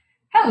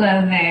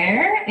Hello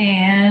there.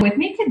 And with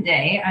me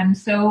today, I'm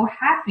so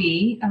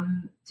happy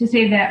to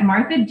say that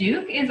Martha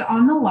Duke is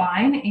on the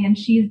line, and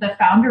she's the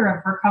founder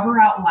of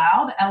Recover Out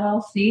Loud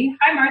LLC.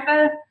 Hi,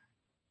 Martha.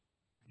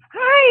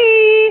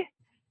 Hi.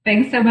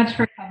 Thanks so much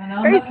for coming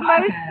on the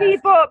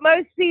podcast.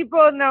 Most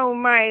people know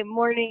my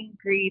morning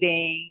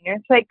greeting.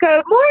 It's like,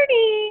 good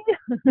morning.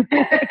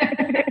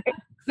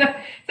 Except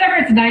for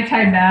it's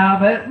nighttime now,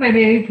 but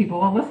maybe people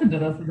will listen to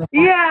this.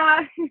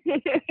 Yeah.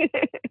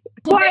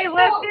 Well, I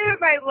left it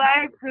my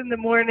lives in the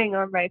morning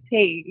on my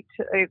page.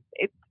 It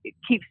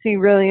keeps me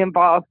really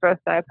involved with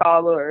my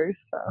followers.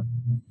 So.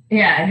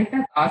 Yeah, I think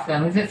that's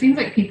awesome. Because it seems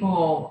like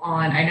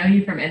I know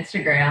you from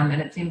Instagram,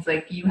 and it seems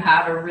like you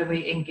have a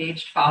really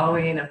engaged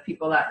following of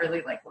people that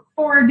really look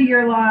forward to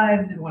your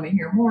lives and want to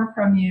hear more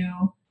from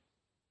you.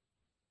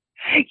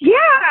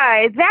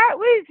 Yeah, that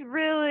was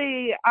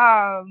really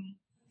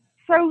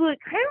so kind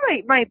of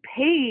like my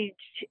page,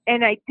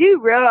 and I do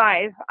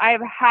realize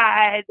I've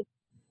had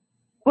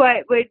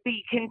what would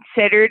be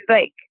considered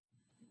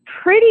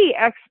pretty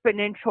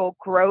exponential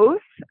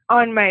growth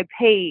on my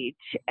page,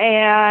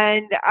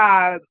 and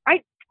I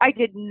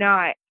did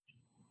not.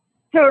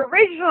 So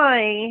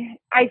originally,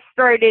 I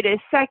started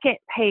a second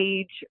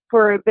page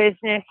for a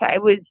business I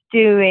was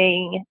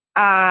doing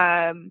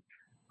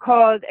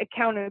called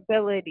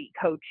Accountability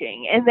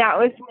Coaching, and that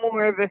was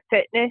more of a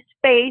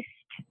fitness-based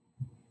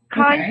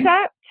concept.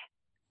 Okay.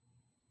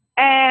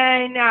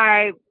 And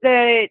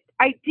the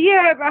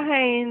idea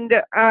behind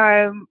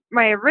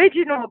my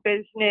original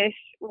business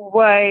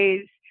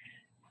was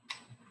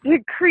to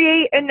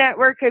create a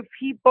network of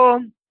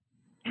people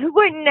who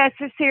wouldn't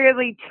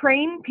necessarily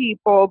train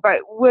people, but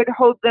would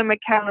hold them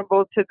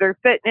accountable to their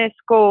fitness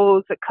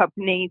goals,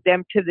 accompany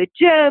them to the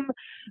gym.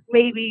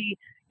 Maybe,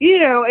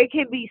 it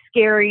can be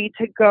scary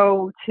to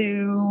go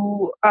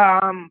to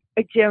a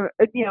gym,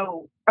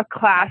 a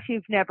class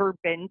you've never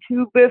been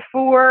to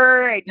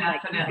before, and you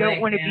don't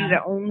want to be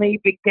the only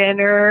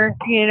beginner,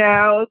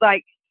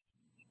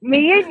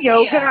 me and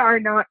yoga are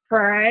not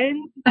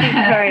friends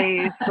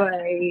because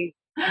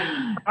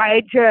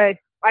I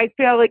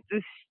feel like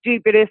the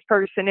stupidest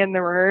person in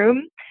the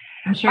room.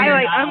 I'm sure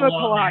I'm a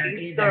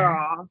Pilates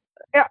girl.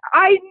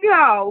 I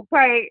know,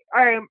 but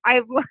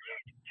I've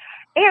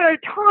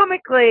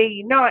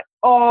anatomically not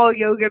all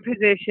yoga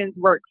positions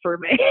work for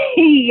me.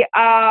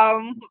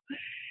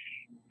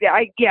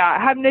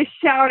 Having to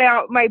shout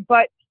out my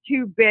butt's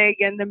too big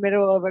in the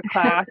middle of a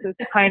class is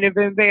kind of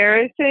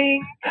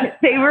embarrassing.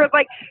 They were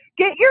like,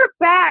 get your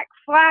back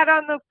flat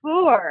on the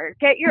floor.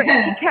 He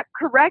kept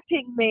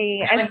correcting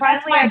me. And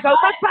finally I go,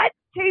 my butt's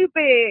too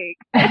big.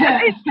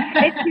 And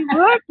she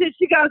looked and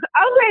she goes,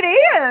 oh, it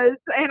is.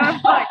 And I'm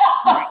like,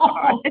 oh my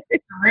God.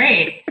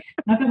 Great.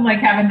 Nothing like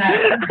having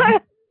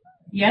that.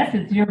 Yes,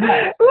 it's your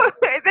butt.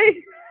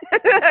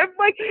 I'm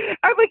like,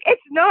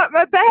 it's not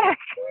my back.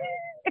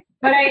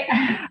 But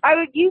I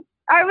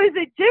was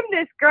a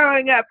gymnast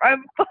growing up.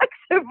 I'm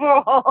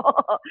flexible.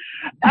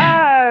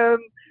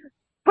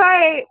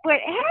 But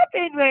what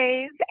happened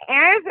was,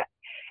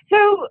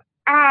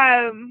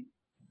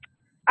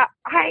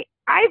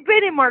 I've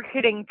been in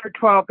marketing for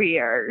 12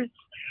 years.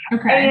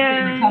 Okay.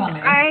 And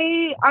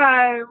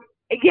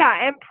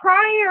and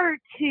prior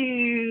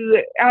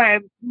to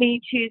me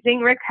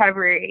choosing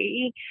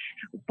recovery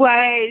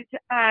was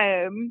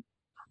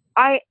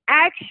I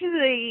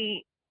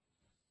actually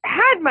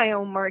had my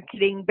own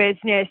marketing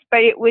business,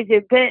 but it was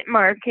event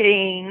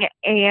marketing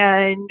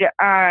and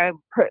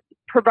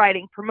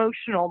providing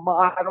promotional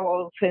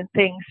models and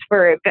things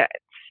for events.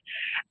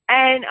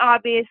 And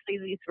obviously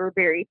these were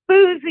very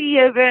boozy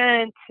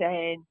events,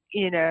 and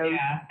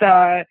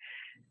the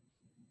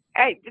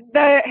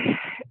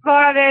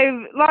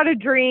lot of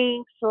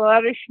drinks, a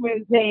lot of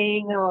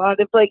schmoozing, a lot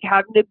of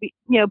having to be,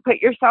 put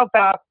yourself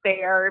out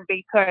there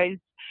because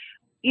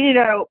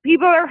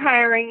people are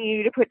hiring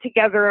you to put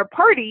together a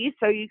party,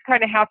 so you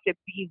kind of have to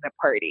be the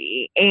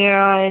party.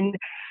 And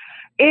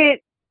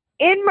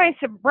in my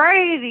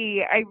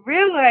sobriety, I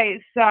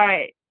realized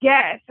that,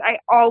 yes, I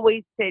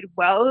always did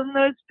well in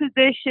those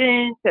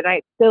positions, and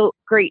I built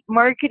great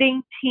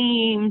marketing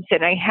teams,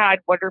 and I had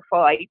wonderful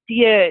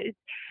ideas.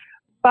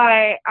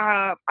 But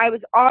I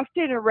was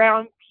often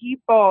around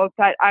people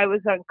that I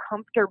was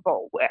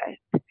uncomfortable with.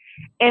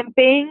 And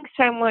being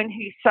someone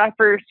who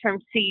suffers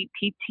from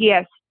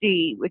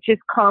CPTSD, which is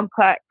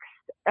complex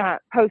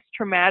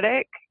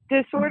post-traumatic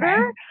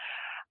disorder,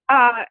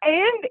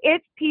 and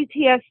it's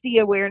PTSD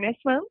Awareness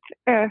Month,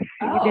 if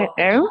you didn't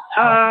know.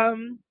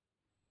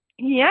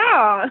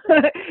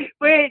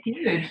 Which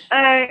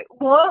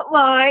won't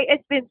lie,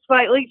 it's been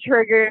slightly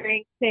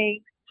triggering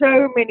things.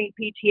 So many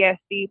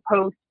PTSD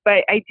posts,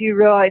 but I do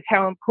realize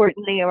how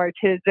important they are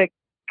to the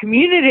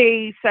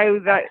community, so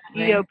that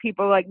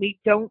people like me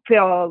don't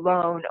feel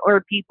alone,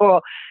 or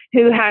people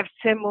who have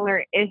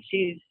similar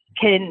issues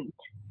can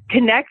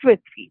connect with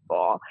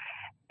people.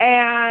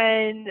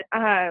 And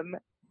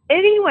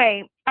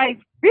anyway, I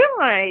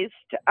realized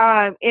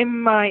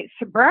in my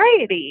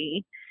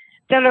sobriety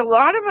that a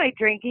lot of my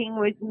drinking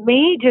was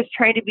me just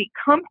trying to be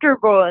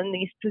comfortable in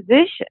these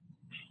positions.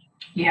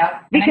 Yeah.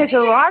 And I Because think a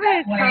it's lot of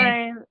that the way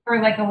time,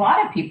 for like a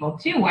lot of people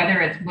too,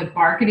 whether it's with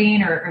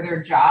marketing or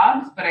their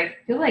jobs. But I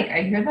feel like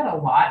I hear that a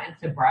lot in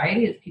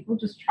sobriety is people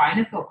just trying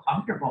to feel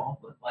comfortable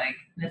with like,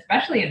 and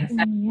especially in the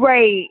sense,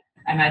 right.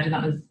 I imagine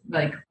that was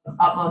like of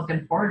utmost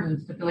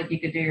importance to feel like you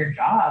could do your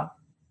job.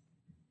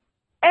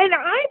 And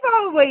I've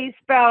always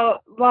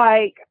felt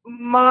like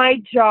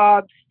my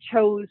jobs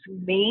chose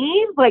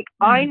me. Like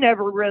I Mhm.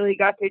 never really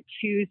got to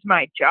choose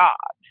my jobs,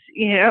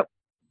 you know.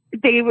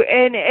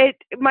 And it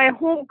my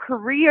whole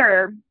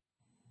career,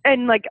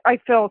 and like I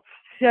feel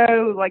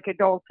so like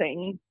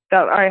adulting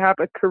that I have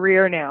a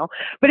career now.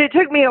 But it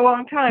took me a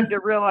long time to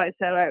realize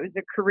that I was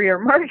a career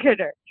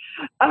marketer.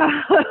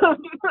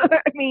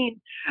 I mean,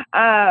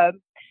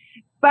 um,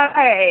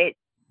 but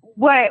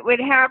what would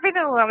happen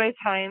a lot of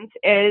times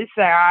is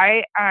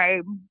that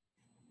I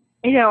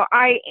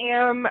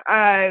am,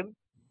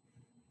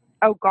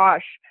 oh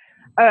gosh,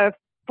 a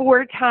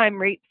 4-time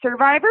rape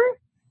survivor.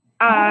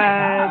 Oh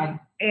my God.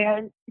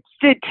 And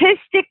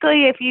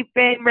statistically, if you've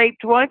been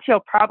raped once, you'll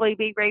probably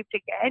be raped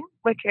again,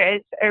 which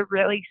is a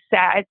really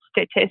sad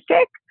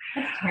statistic.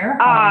 That's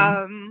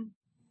terrifying.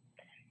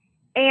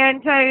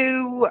 And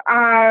so,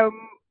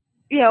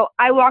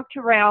 I walked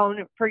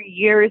around for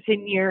years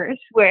and years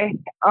with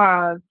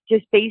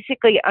just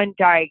basically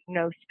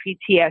undiagnosed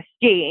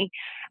PTSD.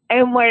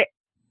 And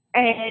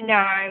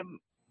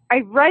I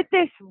read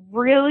this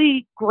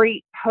really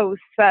great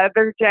post the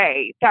other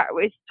day that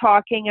was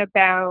talking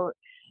about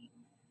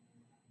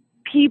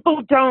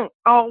people don't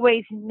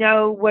always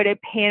know what a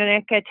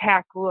panic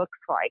attack looks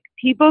like.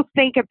 People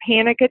think a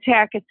panic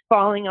attack is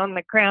falling on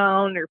the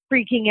ground or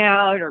freaking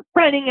out or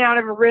running out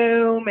of a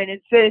room, and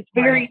it's this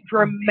very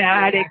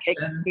dramatic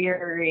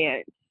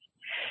experience.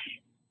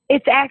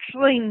 It's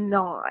actually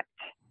not.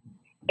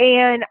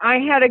 And I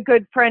had a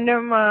good friend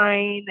of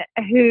mine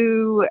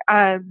who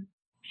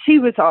she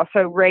was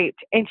also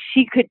raped, and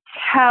she could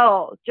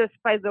tell just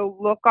by the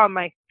look on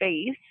my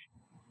face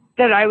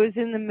that I was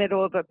in the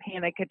middle of a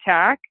panic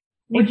attack.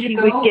 And she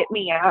would get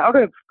me out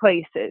of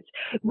places.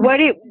 Would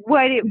you go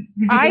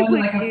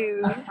into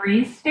like a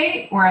freeze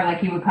state where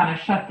like you would kind of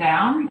shut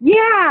down?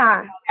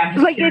 Yeah.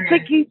 Like curious. it's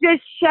like you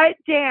just shut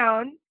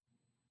down.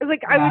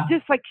 Like I would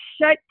just like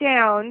shut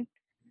down.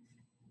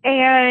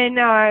 And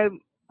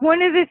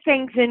one of the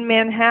things in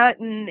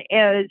Manhattan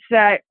is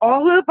that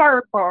all of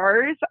our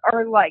bars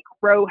are like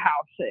row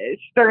houses.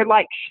 They're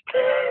like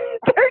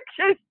they're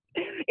just,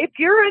 if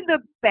you're in the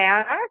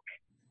back,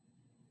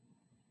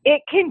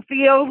 it can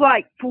feel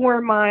like 4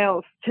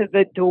 miles to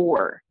the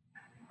door.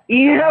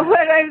 You know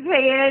what I'm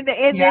saying?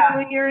 And then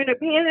when you're in a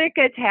panic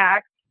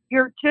attack,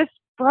 you're just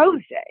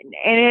frozen.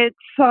 And it's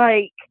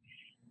like,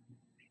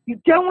 you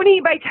don't want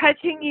anybody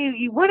touching you.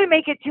 You want to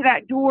make it to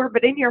that door,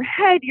 but in your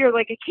head, you're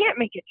like, I can't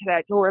make it to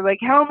that door. Like,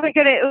 how am I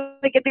going to,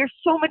 like, there's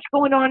so much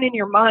going on in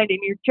your mind and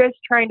you're just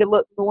trying to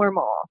look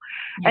normal.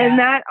 Yeah. And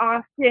that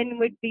often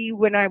would be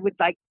when I would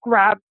like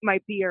grab my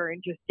beer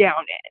and just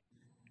down it.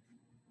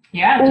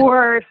 Yeah.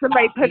 Or if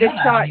somebody put a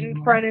shot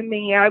in front of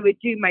me, I would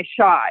do my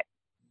shot.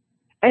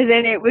 And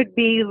then it would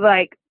be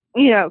like,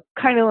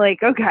 kind of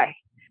like, okay,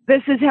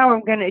 this is how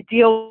I'm going to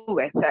deal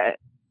with it.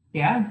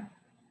 Yeah.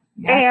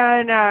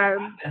 And,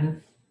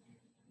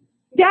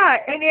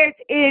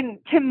 and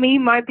to me,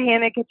 my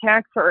panic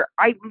attacks are,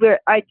 I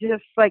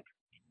just like,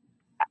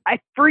 I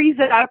freeze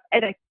up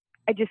and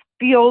I just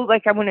feel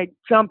like I want to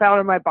jump out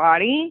of my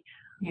body,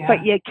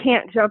 but you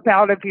can't jump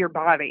out of your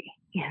body.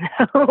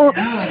 No,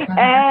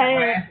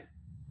 and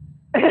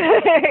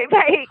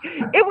like,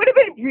 it would have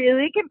been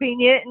really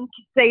convenient and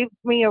saved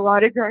me a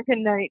lot of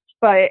drunken nights,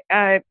 but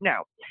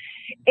no.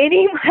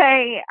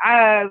 Anyway,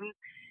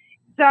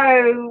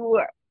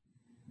 so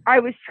I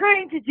was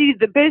trying to do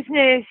the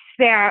business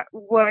that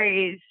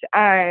was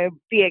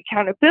the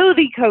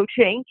accountability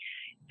coaching.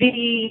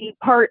 The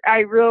part I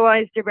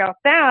realized about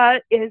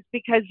that is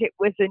because it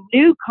was a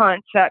new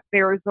concept,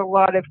 there was a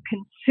lot of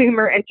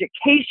consumer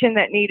education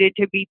that needed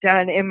to be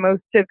done, and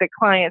most of the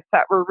clients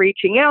that were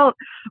reaching out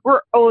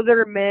were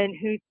older men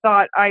who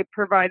thought I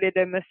provided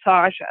a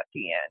massage at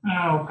the end.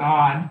 Oh,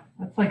 God.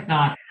 That's like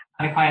not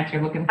the clients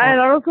you're looking for.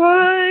 And I was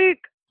like,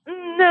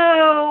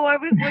 no, I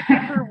was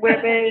looking for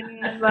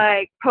women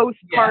like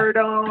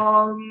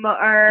postpartum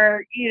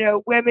or,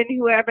 women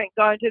who haven't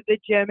gone to the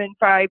gym in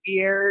 5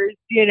 years,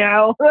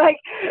 like,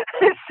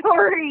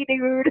 sorry,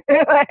 dude.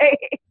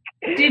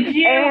 Did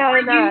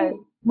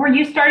you, were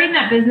you starting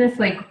that business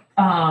like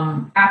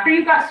after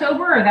you got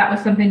sober, or that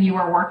was something you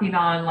were working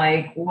on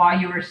like while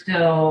you were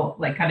still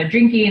like kind of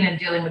drinking and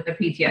dealing with the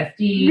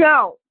PTSD?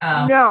 No.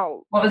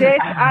 What was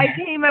I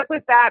came up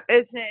with that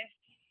business.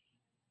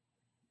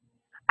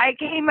 I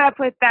came up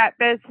with that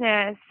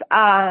business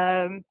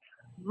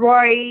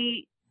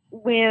right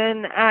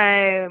when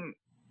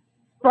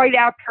right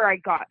after I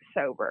got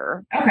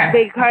sober. Okay.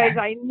 Because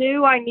I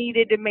knew I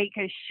needed to make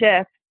a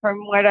shift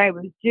from what I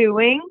was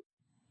doing.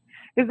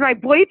 Because my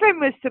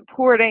boyfriend was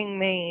supporting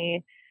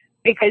me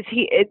because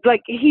he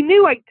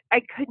knew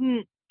I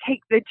couldn't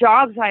take the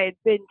jobs I had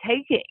been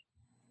taking.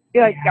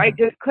 Like I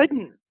just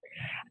couldn't.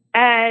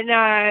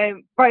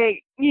 And but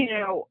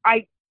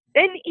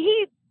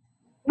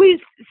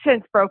we've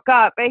since broke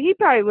up, but he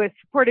probably was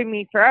supporting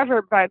me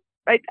forever. But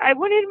I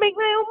wanted to make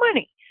my own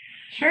money.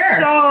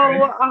 Sure.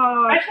 So,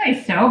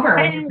 especially sober,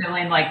 when you're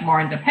feeling like more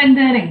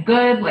independent and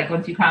good, like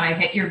once you kind of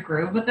hit your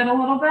groove with it a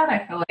little bit,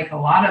 I feel like a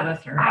lot of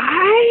us are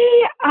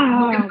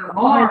looking for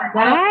more.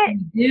 What else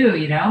can you do,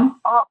 you know?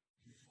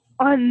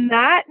 On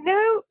that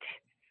note,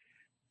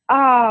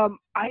 I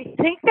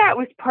think that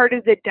was part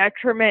of the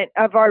detriment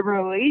of our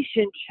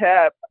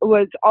relationship,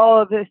 was all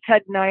of a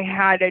sudden I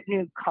had a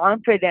new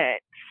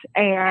confidence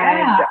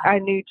and a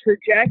new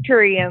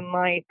trajectory in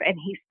life, and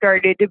he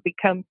started to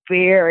become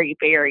very,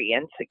 very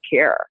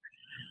insecure.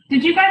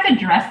 Did you guys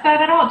address that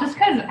at all? Just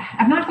because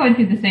I'm not going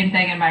through the same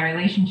thing in my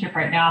relationship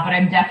right now, but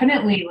I'm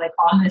definitely like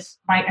on this,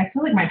 I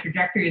feel like my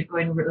trajectory is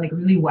going like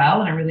really well,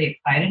 and I'm really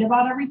excited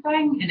about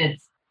everything, and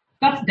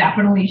stuff's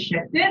definitely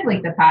shifted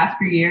like the past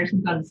few years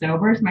since I'm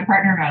sober. So my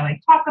partner and I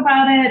like talk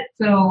about it.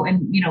 So,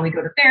 and we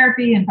go to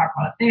therapy and talk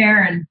about it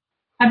there, and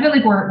I feel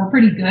like we're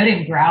pretty good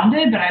and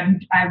grounded, but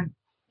I'm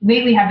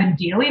lately have been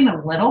dealing a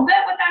little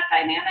bit with that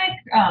dynamic.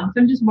 So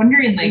I'm just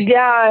wondering, like,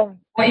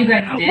 what you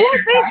guys did. Well,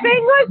 the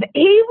thing was,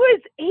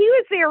 he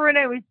was there when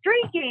I was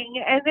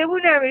drinking, and then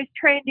when I was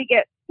trying to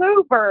get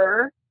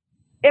sober,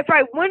 if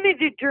I wanted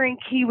to drink,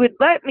 he would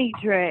let me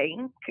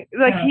drink.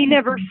 Like, he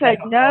never said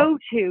no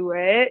to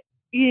it,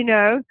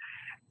 And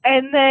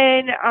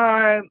then,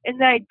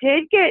 and I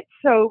did get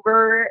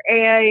sober,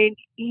 and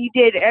he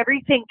did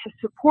everything to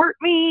support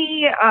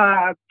me.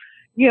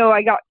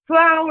 I got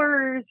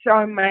flowers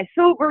on my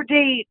sober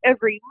date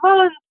every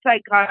month.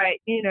 I got,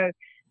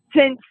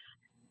 since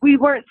we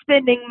weren't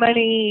spending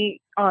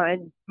money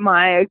on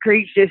my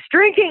egregious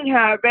drinking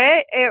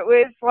habit, it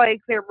was like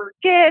there were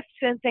gifts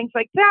and things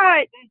like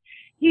that. And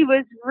he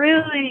was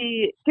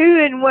really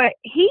doing what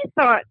he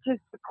thought to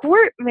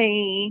support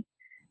me.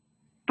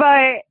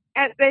 But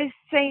at the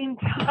same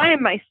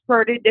time, I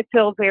started to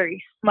feel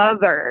very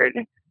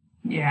smothered.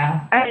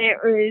 Yeah. And it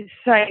was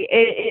like,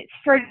 it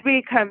started to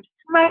become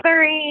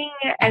smothering.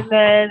 And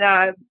then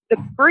the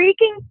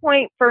breaking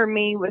point for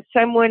me was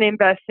someone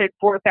invested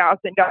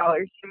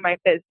 $4,000 in my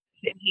business,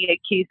 and he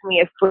accused me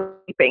of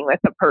sleeping with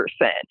a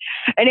person.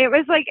 And it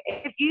was like,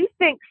 if you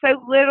think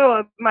so little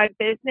of my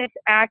business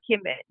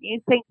acumen,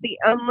 you think the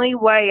only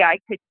way I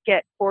could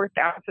get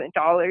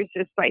 $4,000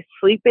 is by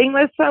sleeping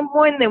with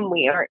someone, then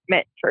we aren't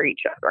meant for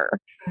each other.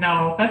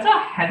 No, that's a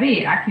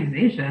heavy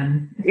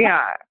accusation.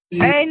 Yeah.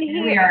 And and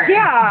he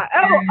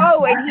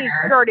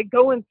started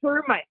going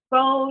through my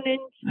phone and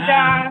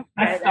stuff.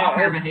 That's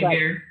stalker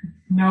behavior.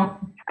 Nope.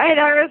 And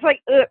I was like,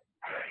 no,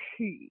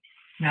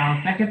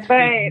 that gets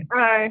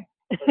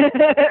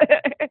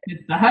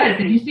It does.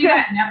 Did you see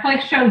that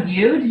Netflix show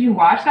You? Did you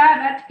watch that?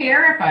 That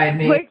terrified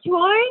me. Which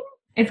one?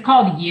 It's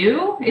called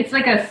You. It's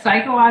like a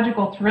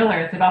psychological thriller.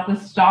 It's about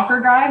this stalker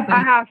guy. But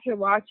I have to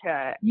watch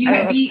it. You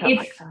would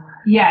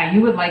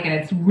like it.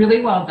 It's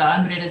really well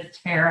done, but it is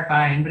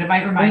terrifying. But it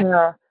might remind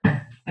you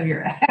of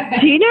your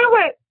ex. Do you know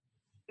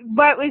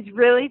what was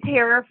really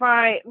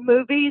terrifying?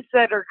 Movies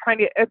that are kind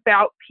of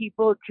about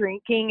people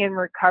drinking and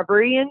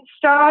recovery and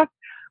stuff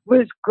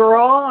was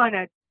Girl on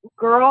the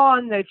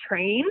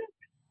Train.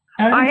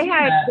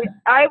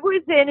 I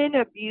was in an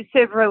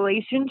abusive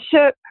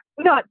relationship,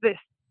 not the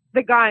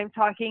guy I'm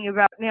talking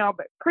about now,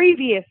 but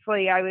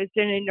previously I was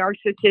in a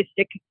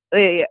narcissistic,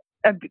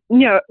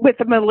 with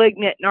a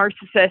malignant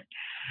narcissist.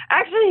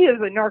 Actually, he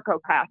was a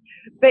narcopath.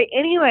 But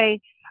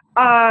anyway,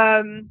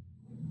 Girl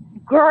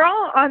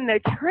on the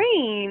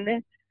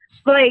Train,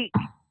 like,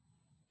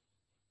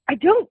 I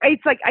don't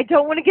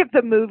want to give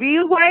the movie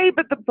away,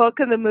 but the book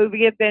and the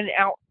movie have been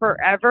out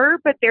forever.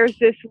 But there's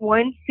this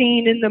one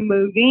scene in the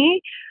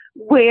movie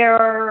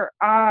where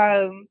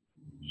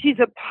she's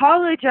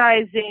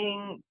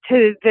apologizing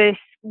to this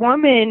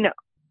woman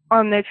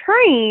on the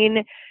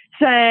train,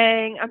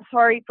 saying, "I'm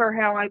sorry for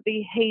how I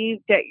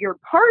behaved at your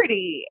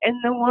party."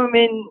 And the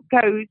woman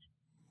goes,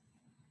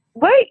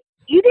 "What?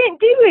 You didn't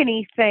do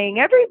anything.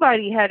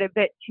 Everybody had a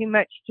bit too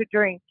much to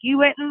drink. You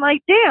went and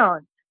laid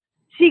down."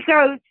 She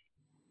goes,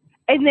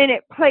 and then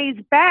it plays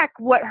back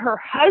what her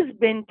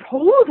husband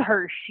told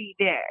her she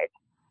did.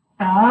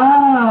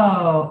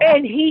 Oh.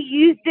 And he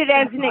used it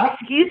as an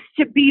excuse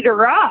to beat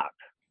her up.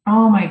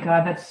 Oh my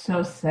God, that's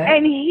so sick.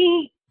 And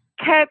he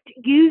kept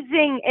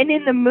using, and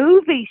in the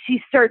movie,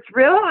 she starts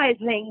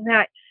realizing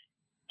that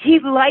he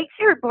likes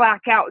her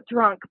blackout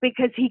drunk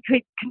because he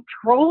could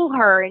control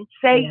her and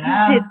say,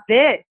 "You did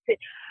this."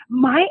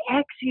 My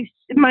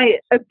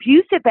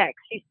abusive ex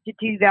used to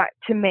do that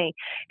to me.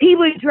 He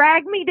would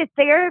drag me to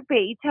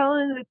therapy,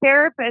 telling the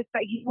therapist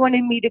that he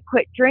wanted me to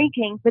quit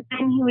drinking, but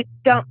then he would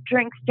dump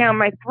drinks down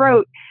my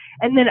throat.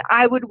 And then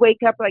I would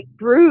wake up like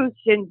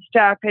bruised and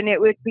stuff, and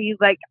it would be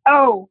like,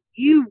 "Oh,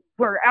 you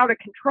were out of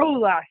control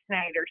last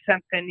night," or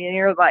something. And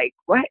you're like,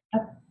 "What?"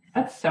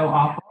 That's so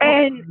awful.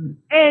 And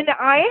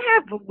I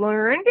have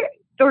learned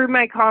through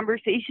my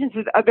conversations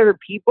with other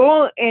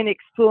people and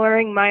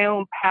exploring my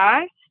own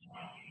past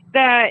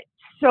that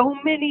so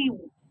many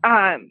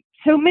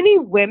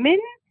women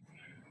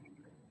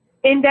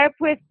end up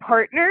with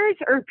partners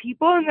or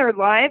people in their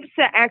lives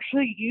that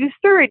actually use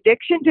their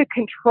addiction to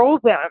control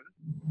them.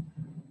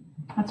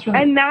 That's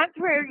really And that's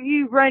where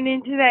you run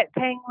into that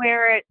thing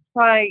where it's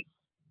like,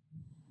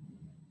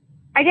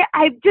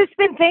 I've just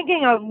been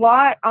thinking a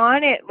lot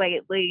on it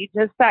lately,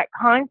 just that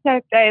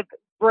concept of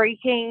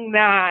breaking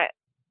that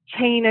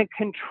chain of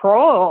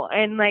control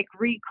and like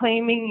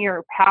reclaiming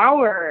your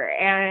power.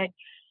 And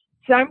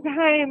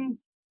sometimes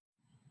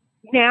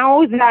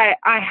now that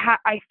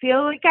I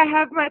feel like I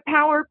have my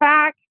power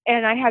back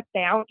and I have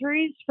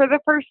boundaries for the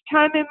first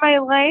time in my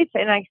life,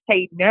 and I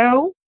say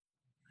no,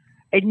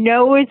 and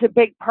no is a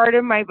big part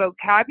of my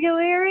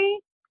vocabulary.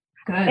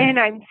 good. And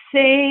I'm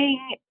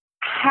seeing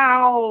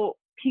how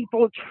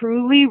people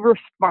truly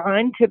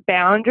respond to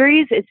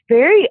boundaries. It's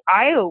very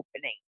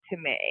eye-opening to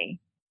me.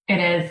 It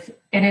is.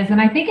 It is.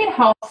 And I think it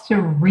helps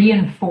to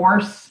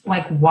reinforce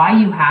like why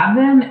you have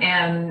them,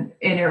 and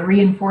it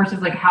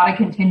reinforces like how to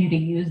continue to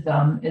use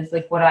them is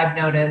like what I've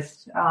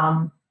noticed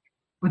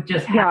with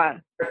just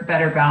having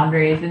better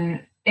boundaries.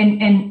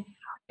 And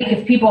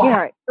if people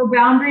have no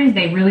boundaries,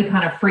 they really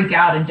kind of freak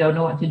out and don't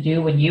know what to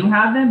do when you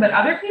have them. But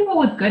other people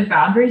with good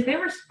boundaries, they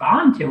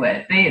respond to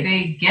it.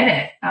 They get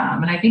it.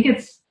 And I think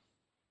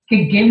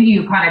can give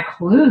you kind of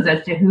clues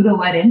as to who to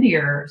let into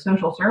your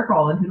social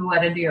circle and who to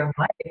let into your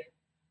life.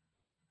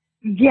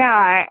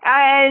 Yeah,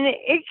 and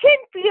it can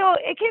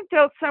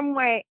feel some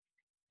way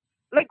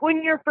like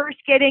when you're first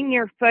getting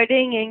your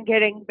footing and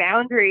getting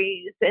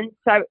boundaries and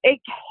stuff, it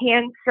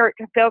can start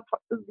to feel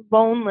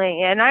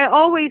lonely. And I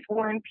always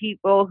warn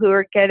people who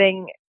are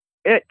getting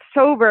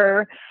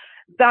sober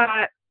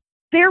that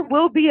there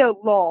will be a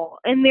lull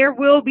and there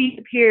will be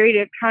a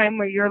period of time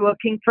where you're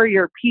looking for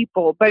your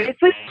people. But if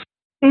you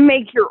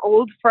make your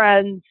old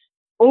friends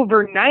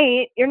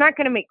overnight, you're not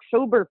going to make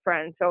sober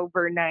friends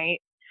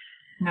overnight.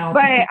 No.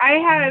 But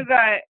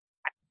I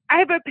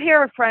have a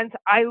pair of friends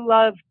I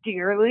love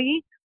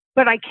dearly,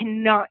 but I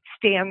cannot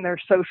stand their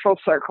social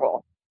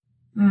circle.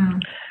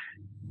 Mm.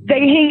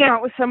 They hang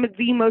out with some of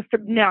the most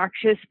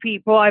obnoxious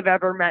people I've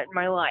ever met in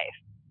my life.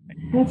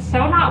 It's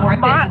so not worth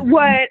it.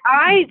 What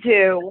I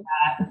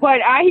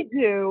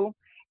do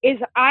is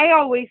I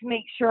always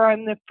make sure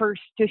I'm the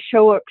first to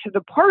show up to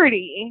the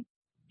party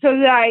so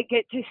that I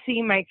get to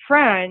see my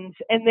friends.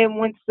 And then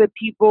once the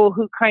people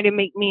who kind of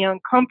make me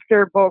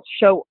uncomfortable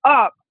show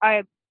up,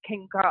 I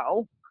can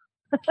go.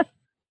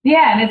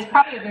 Yeah, and it's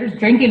probably, if there's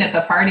drinking at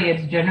the party,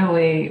 it's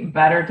generally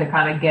better to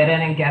kind of get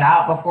in and get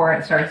out before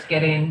it starts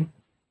getting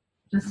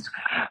just...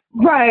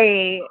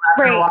 Right.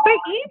 But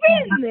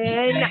even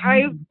then,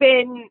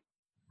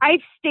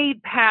 I've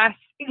stayed past,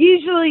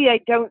 usually I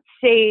don't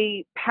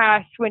stay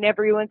past when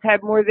everyone's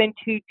had more than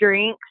 2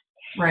 drinks.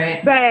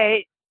 Right.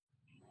 But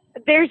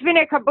there's been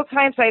a couple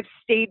times I've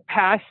stayed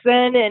past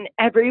then, and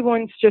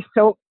everyone's just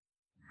so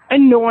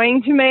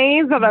annoying to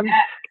me that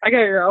I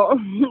gotta go.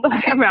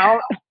 I'm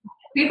out.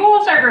 People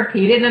will start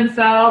repeating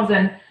themselves,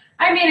 and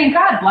I mean, and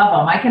God love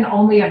them. I can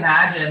only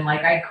imagine,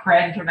 like, I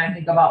cringe when I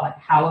think about, like,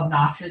 how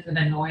obnoxious and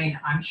annoying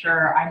I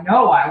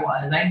know I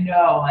was. I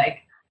know,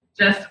 like,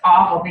 just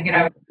awful, thinking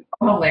I was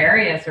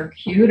hilarious or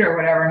cute or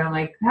whatever, and I'm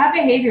like, that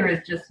behavior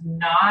is just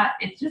not,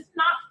 it's just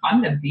not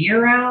fun to be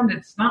around.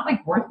 It's not,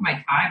 like, worth my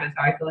time is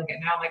how I feel like it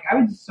now. Like, I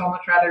would just so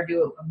much rather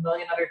do a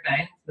million other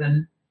things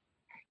than...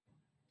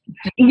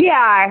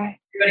 Yeah.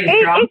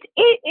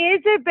 It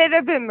is a bit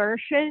of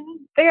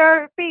immersion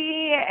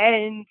therapy,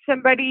 and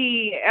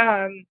somebody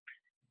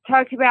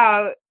talked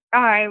about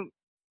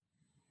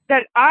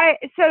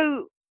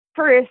so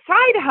for a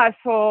side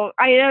hustle,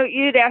 I know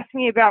you'd asked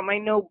me about my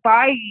no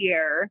buy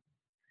year.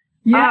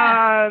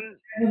 Yeah,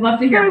 I'd love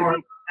to hear more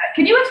about that.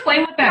 Can you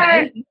explain what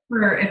that is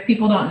for if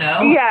people don't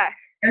know? Yeah.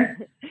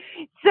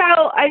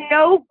 So a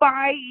no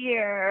buy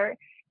year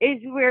is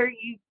where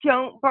you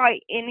don't buy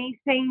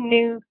anything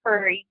new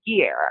for a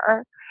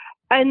year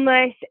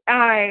unless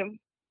and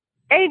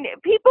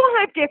people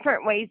have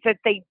different ways that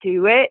they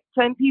do it.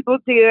 Some people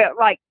do it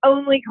like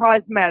only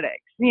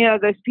cosmetics,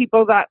 those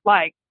people that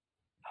like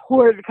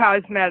hoard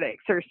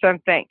cosmetics or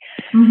something.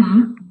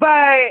 Mm-hmm.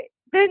 But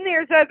then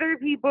there's other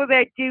people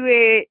that do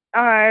it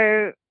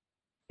kind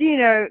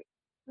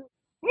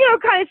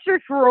of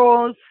strict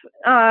rules.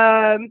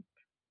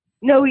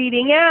 No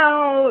eating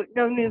out,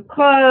 no new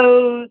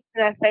clothes,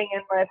 nothing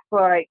unless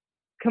like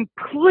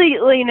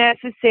completely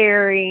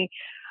necessary.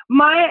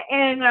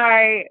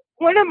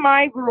 One of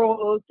my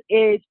rules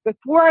is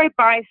before I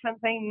buy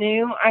something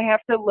new, I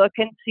have to look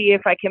and see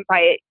if I can buy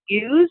it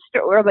used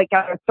or like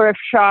at a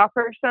thrift shop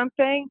or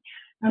something.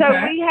 Okay. So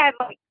we had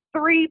like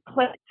 3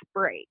 plates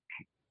break.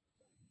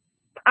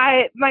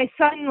 My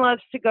son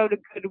loves to go to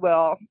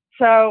Goodwill.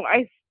 So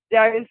I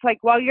was like,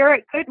 while you're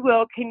at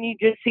Goodwill, can you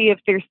just see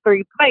if there's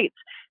 3 plates?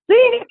 So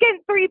you can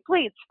get 3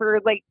 plates for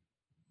like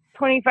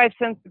 25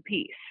 cents a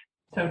piece.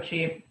 So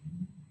cheap.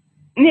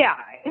 Yeah.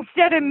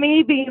 Instead of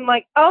me being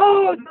like,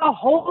 oh, the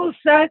whole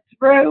set's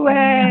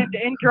ruined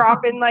and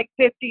dropping like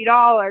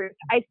 $50,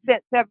 I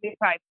spent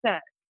 75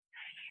 cents.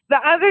 The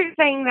other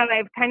thing that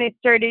I've kind of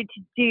started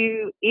to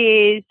do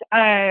is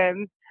I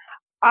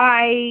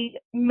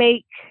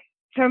make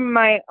some of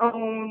my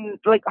own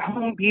like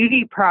home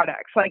beauty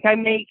products. Like I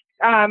make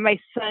my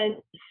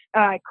son's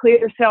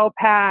clear cell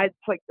pads,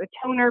 like the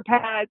toner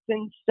pads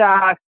and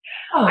stuff.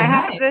 Oh, I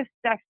have nice. this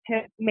stuff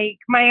to make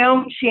my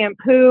own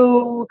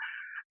shampoo.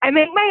 I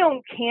make my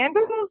own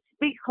candles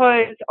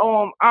because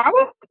I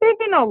was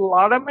spending a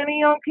lot of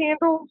money on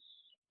candles.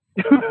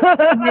 Yeah,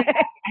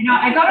 I know.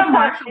 I go to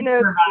Marshall You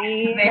know, for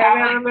mine. They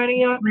have like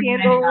money on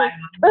candles.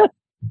 $3.99.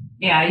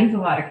 Yeah, I use a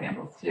lot of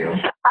candles too.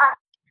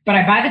 But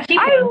I buy the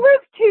cheap I ones.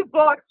 live 2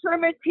 blocks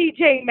from a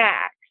TJ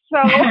Maxx, so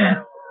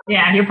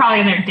Yeah, you're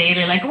probably in there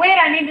daily. Like, wait,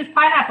 I need this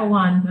pineapple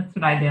one. That's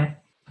what I do.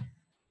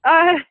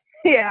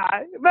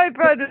 yeah. My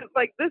brother's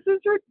like, this is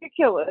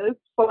ridiculous.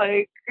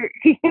 Like,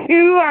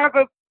 you have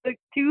a like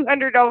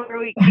 $200 a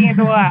week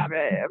candle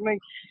habit. I'm like,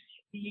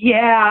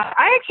 yeah.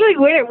 I actually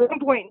went at one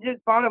point and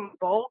just bought them in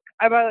bulk.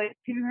 I bought like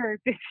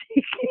 250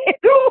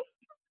 candles.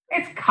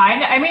 It's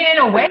kind of, I mean, in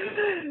a way,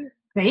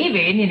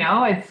 saving. You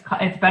know, it's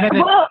better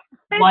than Well,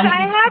 since one.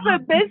 I have a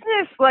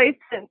business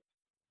license,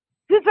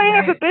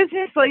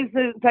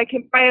 I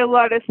can buy a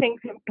lot of things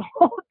in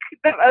bulk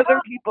that other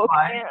people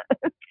can't.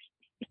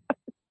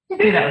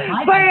 Do that with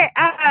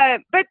my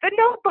But the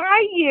no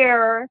buy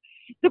year,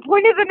 the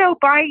point of the no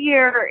buy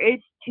year is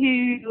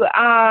to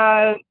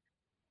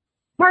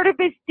part of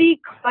it's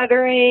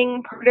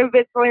decluttering, part of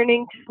it's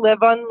learning to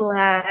live on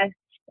less,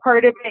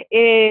 part of it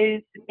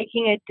is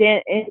making a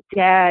dent in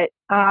debt.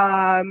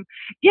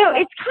 You know,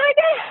 it's kind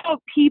of how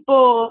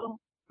people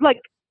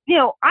like, you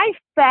know, I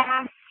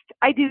fast.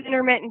 I do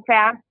intermittent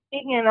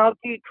fasting, and I'll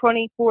do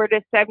 24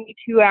 to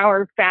 72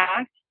 hour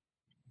fast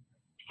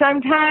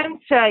sometimes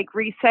to like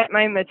reset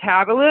my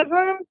metabolism.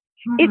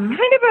 Mm-hmm. It's kind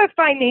of a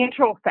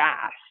financial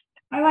fast.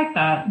 I like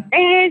that.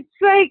 And it's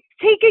like,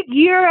 take a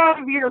year out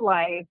of your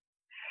life.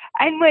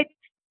 And like,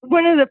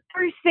 one of the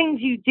first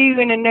things you do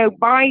in a no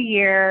buy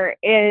year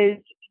is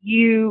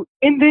you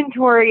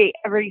inventory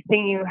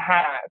everything you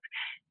have.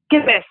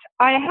 Get this,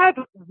 I have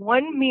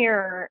one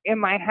mirror in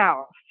my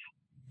house.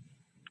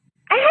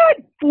 I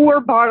had 4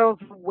 bottles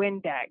of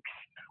Windex,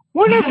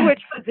 one of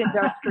which was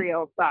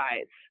industrial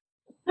size.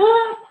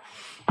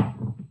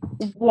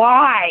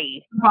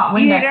 Why?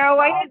 You know,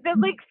 I had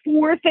like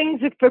 4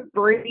 things of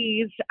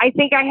Febreze. I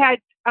think I had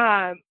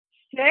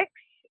 6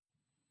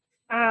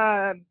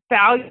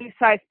 value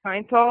size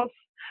pine sols,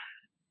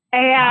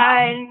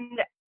 and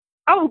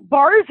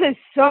bars of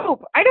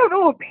soap. I don't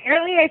know.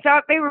 Apparently, I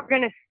thought they were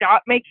going to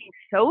stop making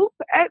soap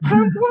at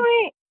some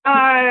point.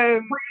 Were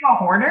you a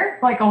hoarder?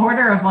 Like a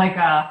hoarder of like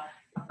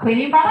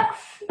cleaning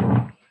products?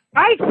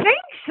 I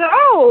think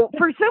so.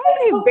 For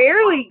someone who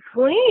barely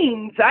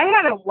cleans, I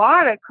had a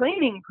lot of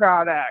cleaning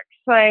products.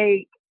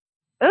 Like,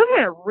 I live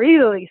in a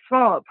really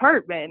small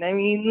apartment. I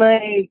mean,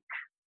 like,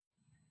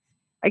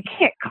 I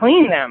can't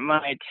clean that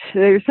much.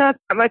 There's not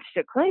that much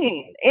to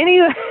clean.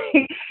 Anyway,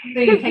 I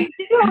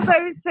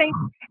was saying,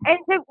 and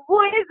so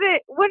one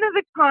of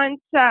the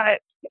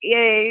concepts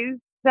is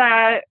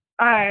that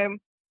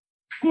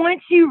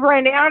once you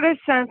run out of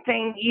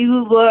something,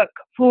 you look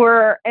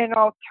for an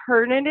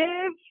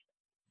alternative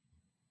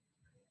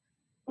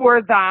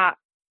for that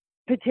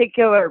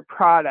particular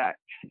product.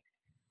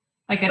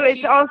 Like so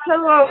it's also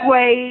a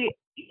way,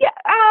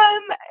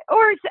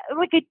 or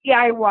like a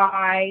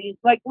DIY.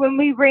 Like when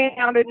we ran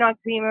out of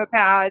Noxzema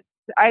pads,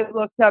 I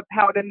looked up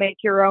how to make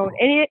your own,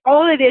 and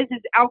all it is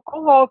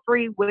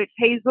alcohol-free witch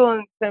hazel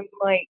and some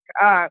like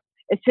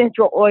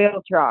essential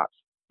oil drops.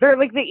 They're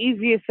like the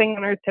easiest thing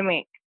on earth to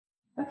make.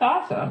 That's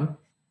awesome.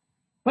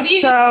 What do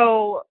you?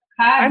 So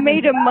I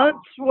made a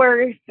month's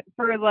worth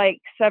for like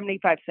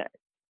 75 cents.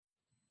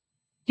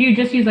 Do you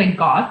just use like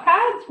gauze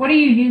pads? What do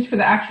you use for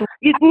the actual?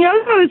 You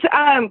know those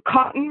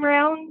cotton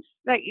rounds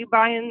that you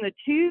buy in the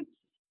tubes,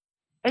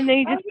 and then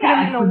you just put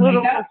them in a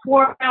little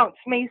 4-ounce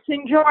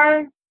mason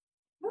jar.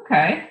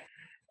 Okay.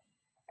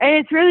 And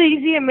it's really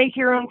easy to make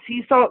your own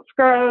sea salt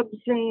scrubs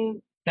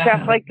and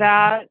stuff like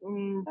that.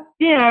 And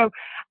you know,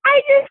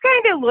 I just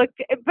kind of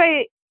looked,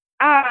 but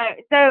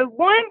the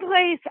one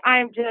place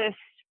I'm just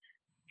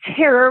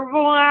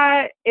terrible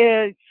at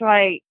is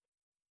like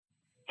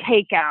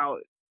takeout.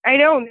 I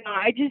don't know.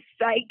 I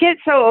get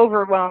so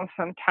overwhelmed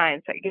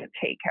sometimes. I get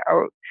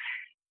takeout.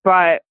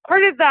 But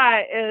part of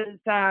that is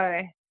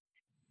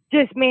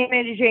just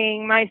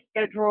managing my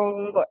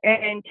schedule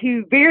and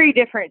 2 very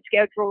different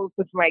schedules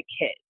with my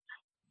kids.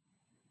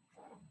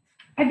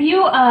 Have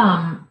you,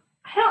 I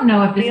don't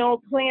know if this...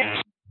 Meal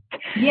plan.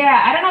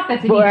 Yeah, I don't know if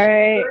that's any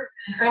cheaper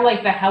or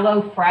like the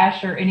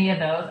HelloFresh or any of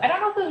those. I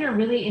don't know if those are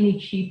really any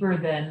cheaper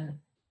than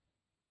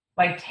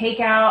like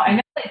takeout. I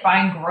know like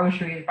buying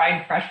groceries,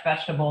 buying fresh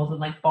vegetables and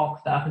like bulk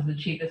stuff is the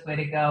cheapest way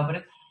to go,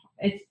 but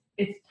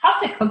it's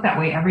tough to cook that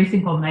way every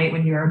single night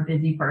when you're a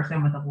busy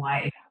person with a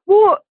life.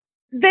 Well,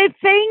 the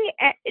thing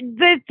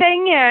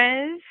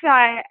is,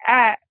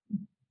 I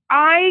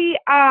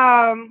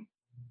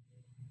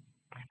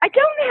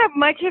don't have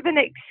much of an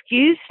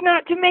excuse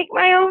not to make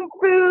my own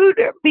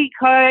food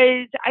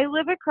because I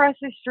live across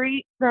the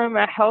street from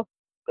a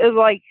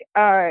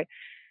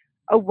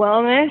a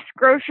wellness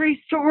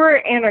grocery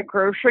store and a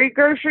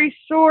grocery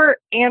store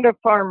and a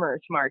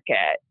farmer's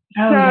market.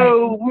 Oh,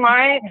 So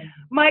yeah.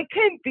 my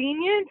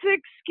convenience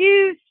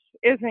excuse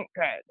isn't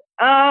good.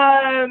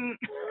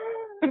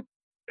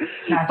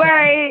 Gotcha. But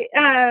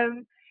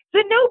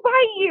the no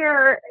buy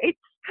year, it's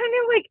kind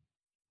of like,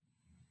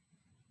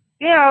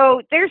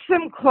 there's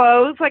some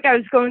clothes, like I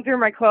was going through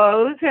my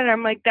clothes and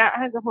I'm like, that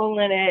has a hole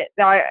in it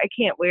that I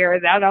can't wear,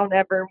 that I'll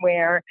never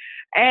wear.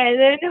 And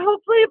then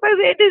hopefully by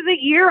the end of the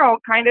year, I'll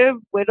kind of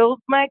whittle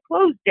my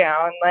clothes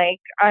down. Like,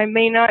 I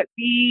may not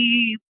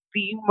be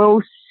the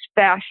most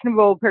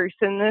fashionable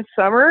person this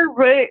summer,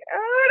 but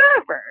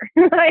whatever.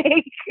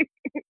 Like,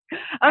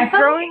 I'm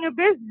growing a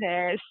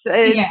business.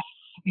 Yeah,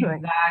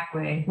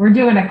 exactly. We're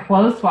doing a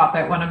clothes swap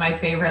at one of my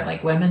favorite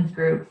like women's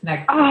groups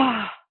next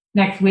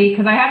week,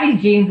 because I have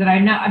these jeans that I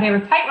know they were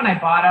tight when I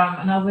bought them,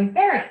 and I was like,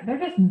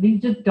 these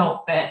just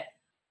don't fit.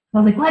 So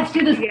I was like, let's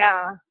do this.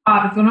 Yeah,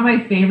 it's one of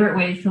my favorite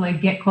ways to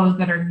like get clothes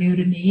that are new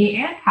to me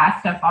and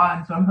pass stuff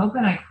on. So I'm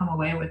hoping I come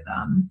away with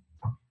a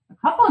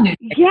couple of new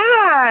things.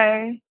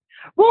 Yeah.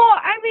 Well,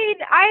 I mean,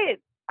 I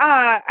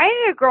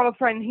had a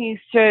girlfriend who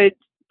used to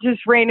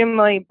just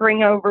randomly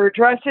bring over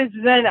dresses.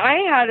 Then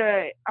I had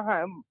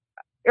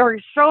or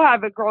still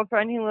have a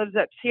girlfriend who lives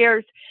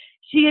upstairs.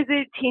 She has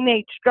a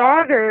teenage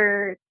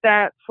daughter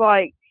that's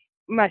like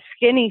my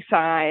skinny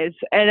size.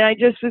 And I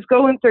just was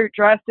going through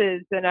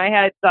dresses and I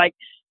had like,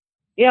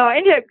 I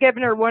ended up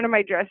giving her one of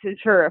my dresses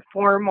for a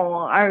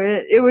formal.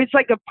 It was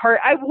like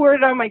I wore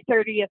it on my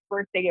 30th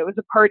birthday. It was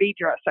a party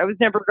dress. I was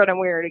never going to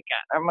wear it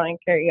again. I'm like,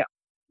 there you go.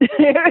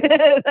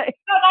 Like,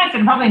 so nice.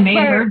 And probably made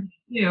her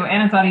too.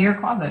 And it's out of your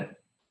closet.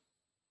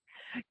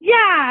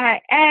 Yeah.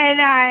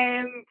 And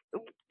I'm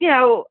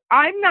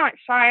not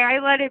shy. I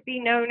let it be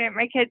known at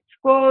my kids'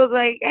 school,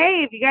 like,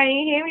 hey, if you got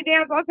any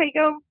hand-me-downs, I'll take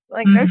them.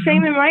 Like, no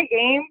shame in my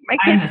game. My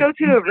kids go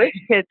to a rich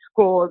kid's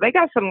school. They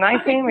got some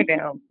nice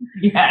hand-me-downs.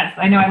 Yes,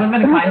 I know. I live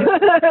in a kind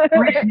of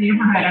rich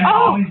neighborhood. I'm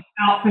always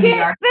out for the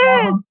yard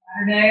sale on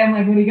Saturday. I'm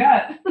like, what do you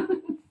got?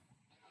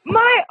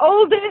 My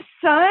oldest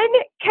son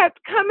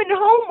kept coming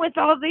home with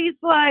all these,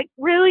 like,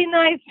 really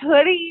nice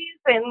hoodies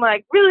and,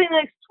 like, really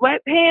nice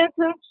sweatpants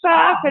and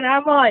stuff. Wow. And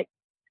I'm like,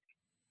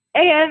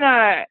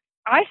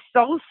 I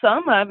stole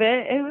some of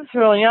it. It was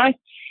really nice.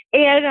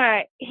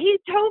 And he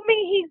told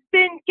me he's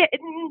been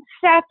getting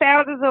stuff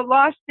out of the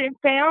lost and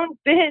found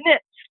bin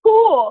at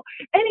school.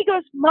 And he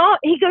goes, Mom,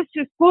 he goes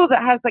to a school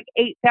that has like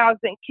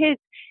 8,000 kids.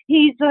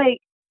 He's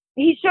like,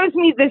 he shows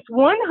me this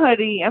one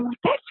hoodie. I'm like,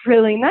 that's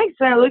really nice.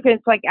 And I look and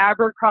it's like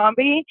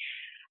Abercrombie.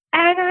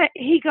 And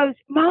he goes,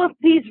 Mom,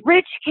 these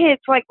rich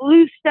kids like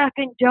lose stuff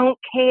and don't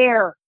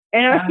care.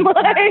 And I'm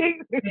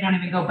like, they don't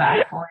even go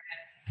back for it.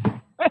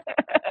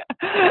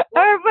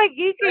 I'm like,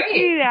 you can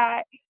do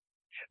that.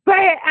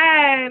 But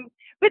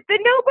the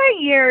no buy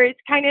year is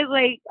kind of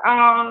like,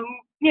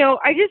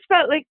 I just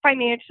felt like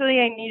financially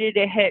I needed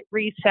to hit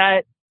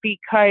reset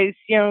because,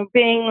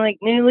 being like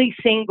newly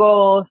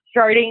single,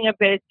 starting a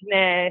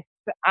business,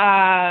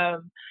 I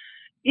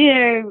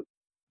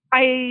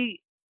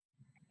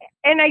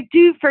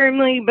do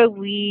firmly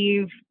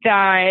believe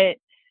that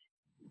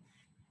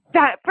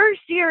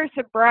first year of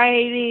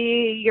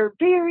sobriety, you're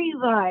very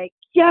like,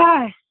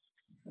 yes,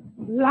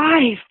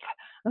 life,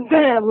 I'm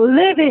gonna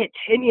live it.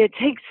 And you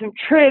take some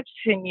trips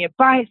and you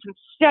buy some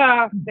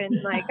stuff.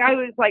 And like, I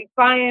was like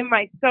buying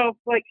myself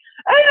like,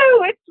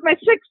 oh, it's my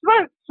 6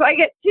 months, so I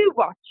get 2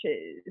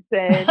 watches.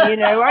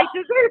 And, I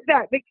deserve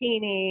that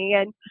bikini.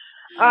 And,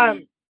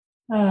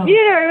 and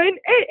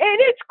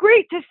it's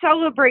great to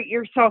celebrate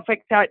yourself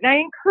like that. And I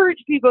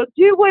encourage people,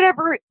 do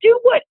whatever is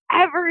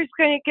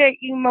going to get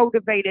you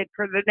motivated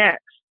for the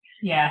next,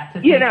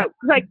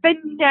 like the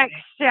next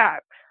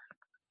step.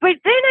 But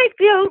then I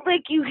feel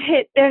like you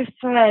hit this,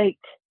 like,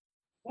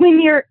 when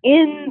you're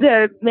in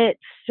the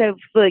midst of,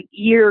 like,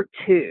 year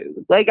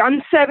 2. Like,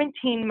 I'm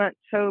 17 months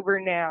sober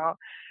now,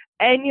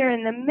 and you're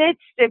in the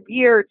midst of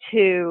year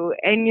 2,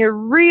 and you're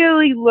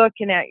really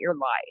looking at your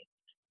life.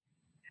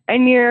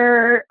 And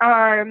you're,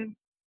 and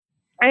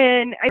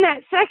in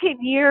that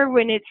second year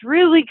when it's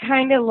really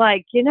kind of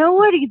like, you know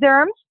what,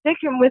 either I'm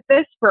sticking with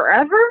this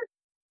forever,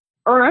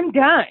 or I'm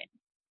done.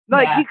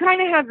 Like, you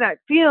kind of have that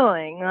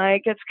feeling.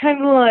 Like, it's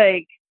kind of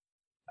like,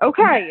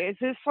 okay, is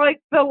this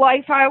like the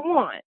life I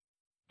want?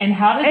 And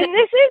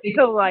this is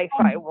the life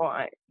I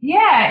want.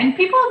 Yeah, and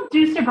people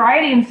do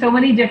sobriety in so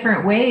many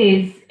different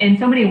ways, in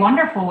so many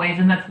wonderful ways,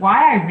 and that's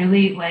why I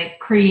really like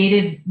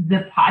created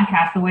the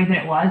podcast the way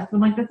that it was. So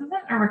I'm like, this isn't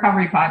a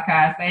recovery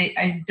podcast.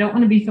 I don't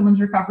want to be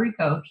someone's recovery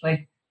coach.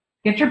 Like,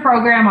 get your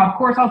program. Of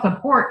course, I'll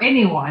support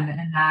anyone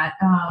in that.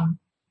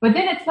 But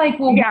then it's like,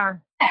 well,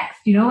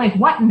 next, like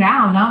what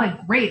now? Now,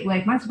 like, great,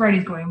 like my sobriety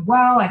is going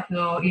well. I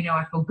feel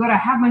good. I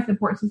have my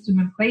support system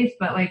in place,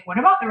 but like, what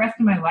about the rest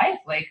of my life?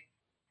 Like,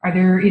 are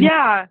there,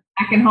 I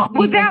can help me.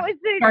 Well, that was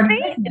the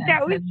thing.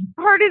 That was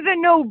part of the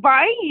no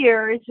buy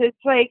years.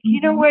 It's like, you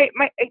know what,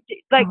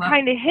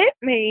 kind of hit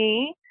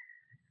me.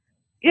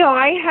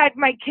 I had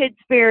my kids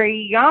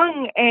very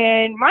young,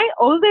 and my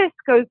oldest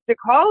goes to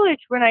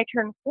college when I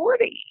turn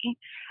 40.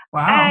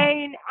 Wow.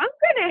 and I'm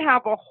going to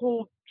have a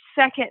whole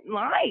second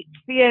life,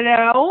 and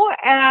I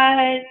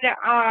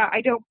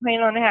don't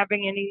plan on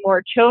having any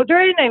more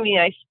children. I mean,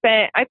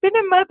 I've been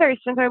a mother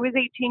since I was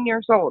 18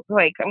 years old.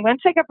 Like, I'm going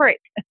to take a break.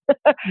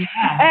 Yeah.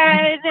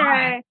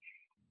 And,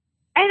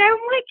 and I'm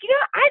like,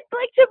 I'd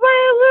like to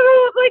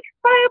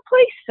buy a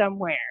place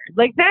somewhere.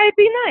 Like, that'd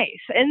be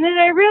nice. And then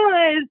I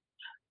realized,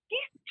 you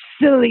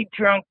silly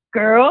drunk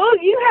girl,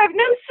 you have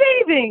no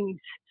savings.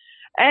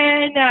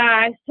 And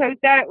so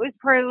that was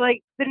part of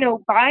like the no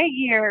buy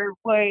year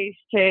was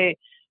to,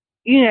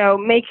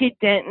 make a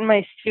dent in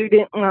my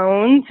student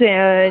loans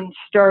and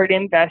start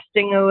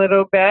investing a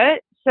little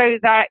bit so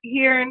that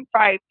here in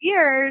 5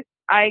 years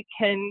I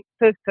can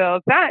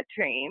fulfill that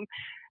dream.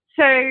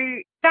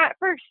 So that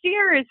first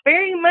year is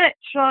very much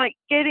like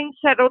getting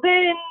settled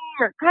in,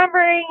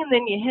 recovering, and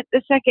then you hit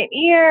the second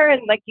year,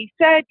 and like you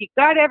said, you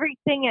got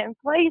everything in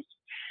place,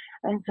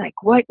 and it's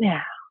like, what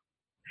now?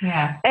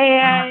 Yeah.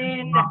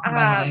 And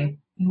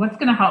what's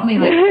going to help me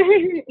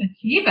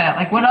achieve it?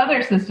 Like, what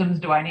other systems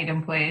do I need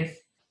in place?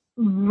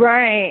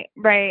 Right.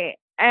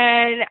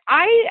 And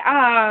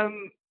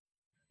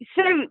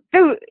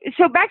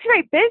so back to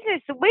my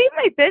business. The way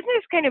my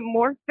business kind of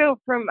morphed though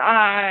from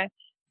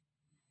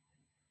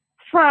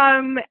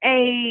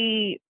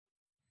a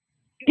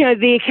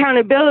the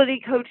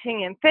accountability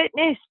coaching and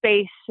fitness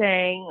based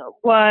thing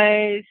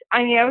was,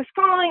 I was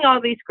following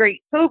all these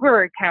great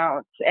sober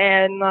accounts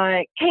and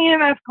like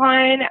KMF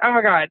Klein, oh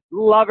my God,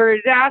 love her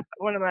to death.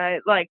 One of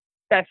my like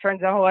best friends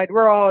in the whole wide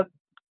world.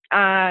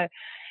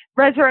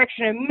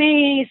 Resurrection of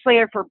Me,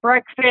 Slayer for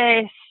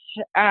Breakfast,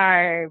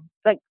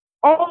 like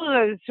all of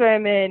those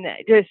women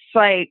just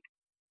like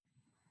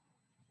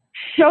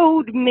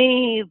showed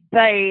me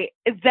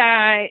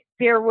that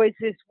there was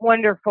this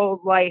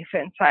wonderful life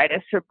inside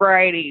of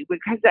sobriety,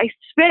 because I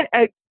spent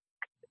a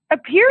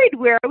period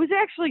where I was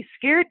actually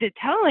scared to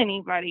tell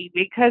anybody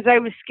because I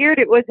was scared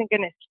it wasn't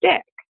going to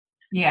stick.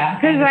 Yeah.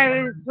 Because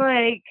I was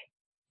like,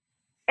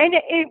 and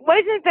it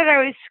wasn't that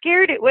I was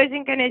scared it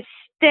wasn't going to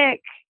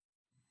stick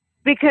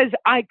because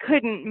I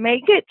couldn't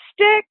make it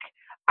stick.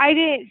 I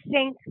didn't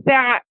think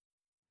that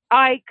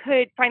I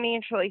could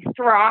financially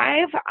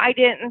thrive. I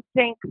didn't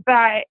think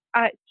that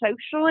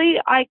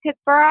socially I could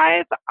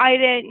thrive. I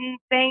didn't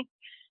think,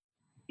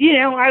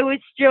 I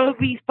would still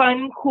be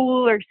fun,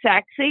 cool, or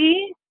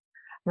sexy.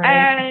 Right.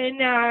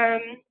 And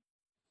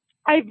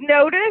I've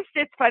noticed,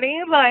 it's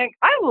funny, like,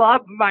 I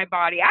love my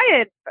body.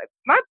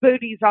 My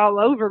booty's all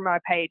over my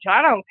page.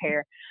 I don't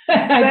care. I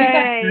think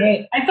that's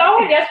great. I saw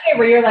one yesterday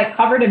where you're like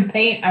covered in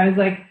paint. I was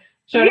like,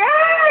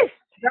 yes!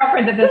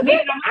 Girlfriends at this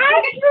meeting.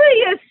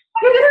 Actually, a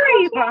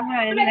story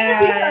behind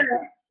that.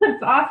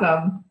 That's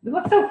awesome. It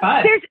looks so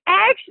fun.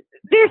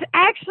 There's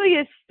actually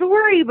a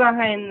story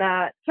behind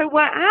that. So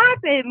what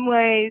happened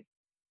was,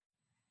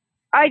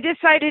 I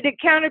decided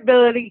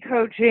accountability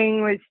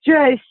coaching was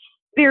just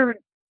there.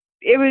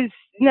 It was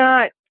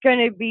not going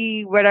to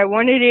be what I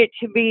wanted it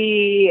to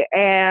be,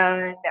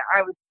 and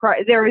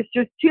there was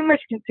just too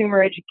much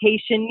consumer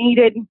education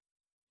needed.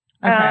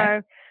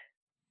 Okay.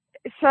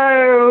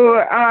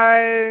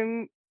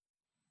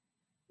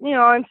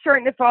 I'm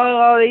starting to follow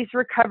all these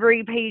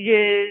recovery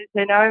pages,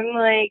 and I'm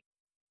like,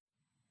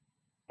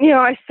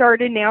 I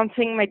started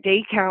announcing my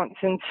day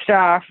counts and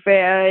stuff,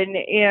 and,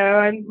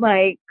 I'm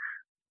like,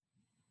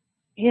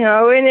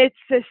 and it's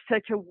just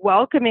such a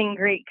welcoming,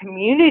 great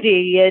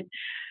community, and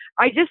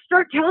I just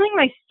start telling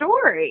my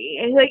story.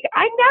 And like,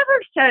 I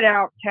never set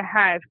out to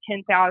have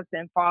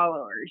 10,000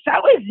 followers.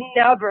 That was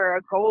never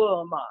a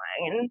goal of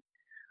mine.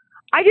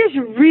 I just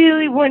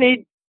really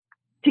wanted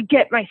to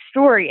get my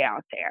story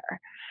out there.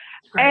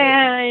 Right.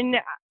 And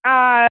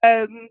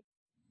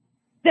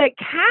the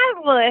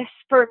catalyst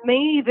for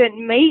me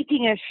even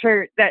making a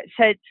shirt that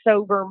said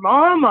Sober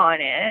Mom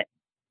on it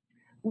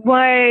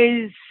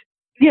was,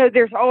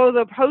 there's all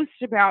the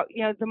posts about,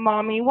 the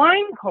mommy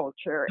wine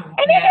culture.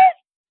 And it is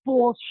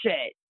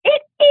bullshit.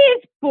 It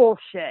is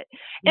bullshit.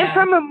 Yeah. And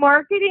from a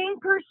marketing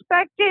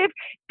perspective,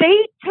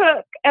 they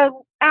took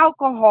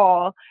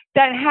alcohol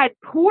that had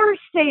poor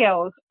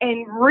sales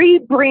and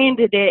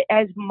rebranded it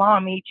as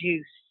mommy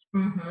juice.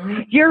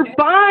 Mm-hmm. You're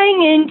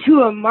buying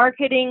into a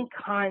marketing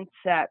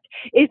concept.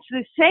 It's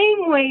the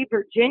same way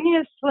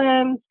Virginia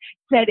Slims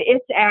said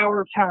it's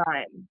our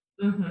time.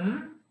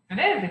 Mm-hmm. It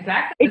is,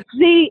 exactly. It's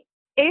the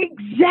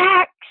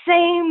exact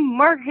same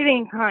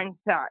marketing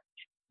concept.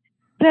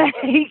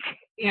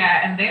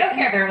 Yeah, and they don't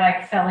care. They're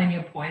like selling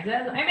you poison.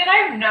 I mean,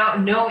 I have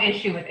no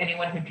issue with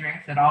anyone who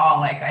drinks at all.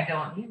 Like, I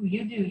don't.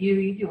 You do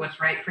you do what's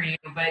right for you.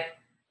 But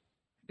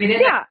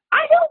yeah,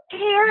 I don't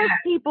care if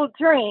people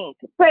drink.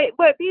 But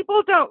what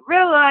people don't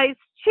realize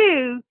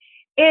too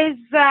is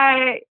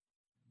that,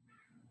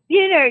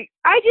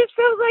 I just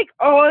feel like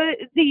all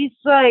these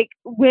like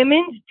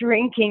women's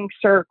drinking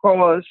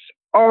circles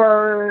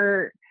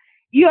are.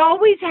 You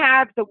always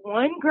have the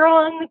one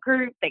girl in the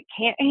group that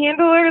can't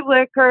handle her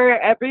liquor.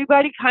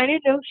 Everybody kind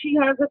of knows she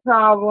has a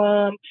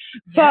problem,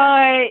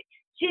 but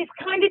she's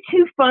kind of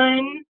too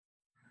fun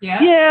Yeah.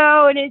 You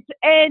know,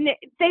 and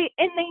they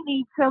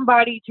need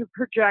somebody to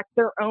project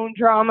their own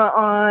drama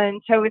on.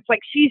 So it's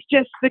like she's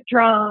just the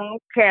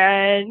drunk,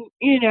 and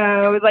you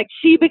know, like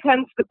she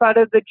becomes the butt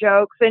of the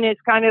jokes, and it's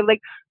kind of like,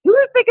 who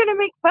are they going to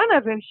make fun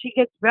of if she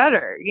gets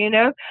better? You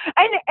know,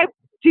 and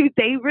do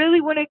they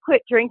really want to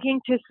quit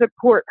drinking to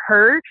support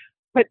her,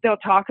 but they'll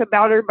talk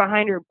about her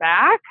behind her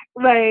back?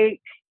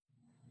 Like,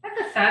 that's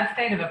a sad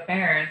state of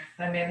affairs.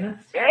 I mean,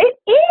 it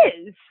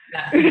is.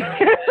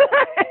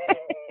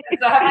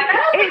 So I'm like, I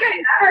don't think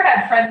I ever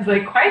had friends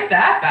like quite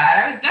that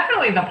bad. I was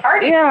definitely the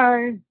party.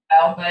 Yeah.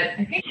 Girl, but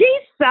I think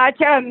she's such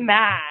a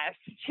mess.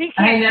 She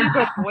can't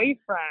keep a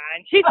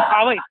boyfriend. She's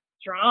always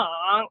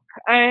drunk.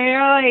 And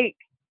like,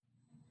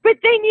 but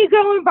then you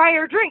go and buy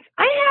her drinks.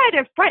 I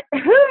had a friend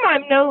whom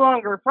I'm no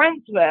longer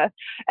friends with,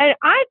 and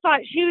I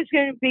thought she was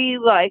going to be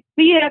like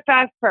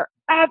BFF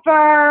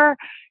forever.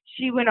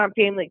 She went on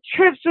family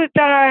trips with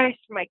us.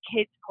 My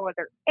kids called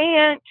her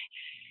aunt.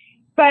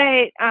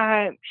 But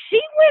she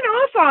went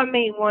off on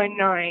me one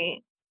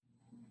night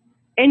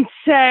and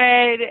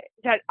said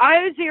that I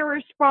was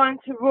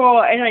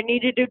irresponsible and I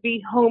needed to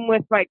be home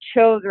with my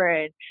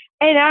children.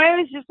 And I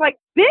was just like,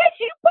 bitch,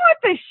 you bought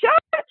the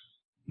shots.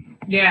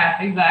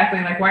 Yeah, exactly.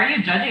 Like, why are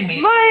you judging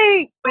me?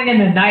 Like, in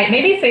the night,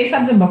 maybe say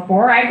something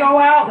before I go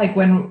out, like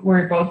when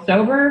we're both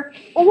sober.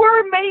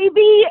 Or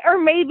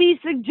maybe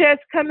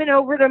suggest coming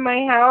over to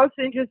my house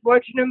and just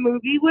watching a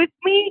movie with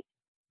me.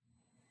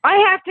 I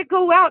have to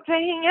go out to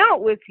hang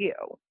out with you.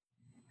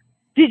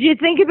 Did you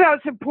think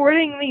about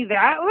supporting me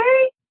that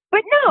way?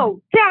 But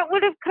no, that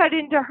would have cut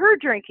into her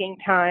drinking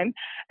time.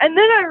 And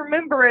then I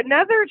remember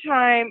another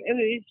time, it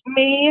was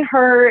me,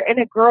 her, and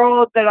a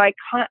girl that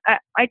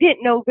I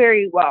didn't know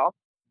very well.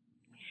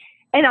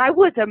 And I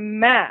was a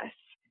mess.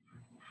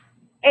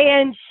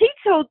 And she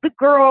told the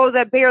girl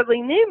that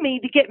barely knew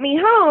me to get me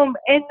home.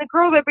 And the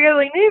girl that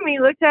barely knew me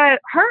looked at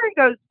her and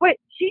goes, "What?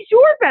 She's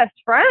your best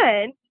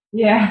friend."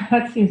 Yeah,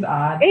 that seems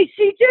odd. And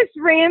she just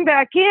ran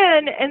back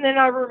in, and then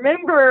I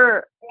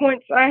remember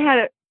once I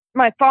had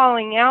my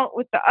falling out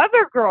with the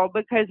other girl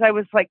because I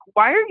was like,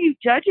 why are you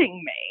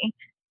judging me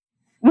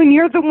when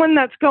you're the one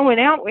that's going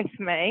out with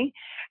me?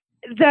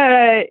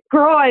 The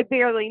girl I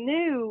barely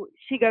knew,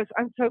 she goes,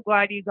 "I'm so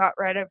glad you got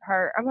rid of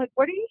her." I'm like,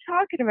 what are you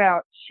talking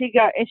about?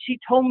 And she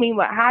told me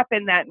what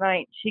happened that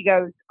night. She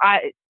goes,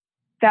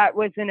 that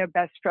wasn't a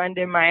best friend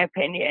in my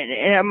opinion.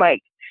 And I'm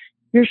like,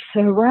 you're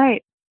so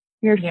right.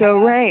 You're so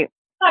right.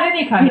 Not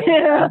any kind of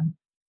fun,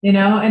 you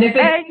know, and if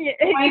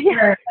it's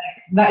like,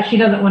 that she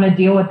doesn't want to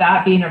deal with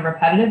that being a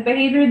repetitive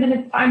behavior, then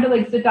it's time to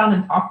like sit down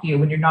and talk to you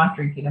when you're not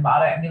drinking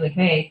about it and be like,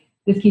 hey,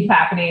 this keeps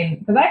happening.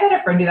 Because I had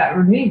a friend do that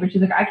with me, but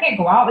she's like, I can't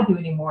go out with you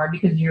anymore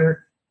because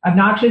you're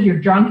obnoxious, you're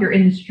drunk, you're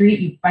in the street,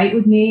 you fight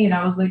with me. And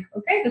I was like,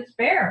 okay, that's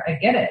fair. I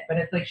get it. But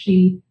it's like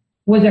she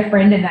was a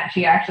friend in that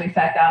she actually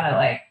sat down and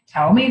like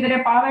tell me that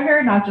it bothered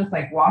her, not just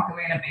like walk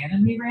away and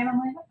abandon me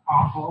randomly. That's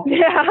awful.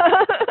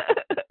 Yeah.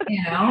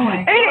 You know,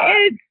 like,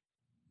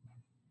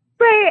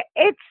 but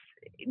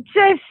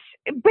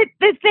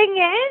the thing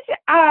is,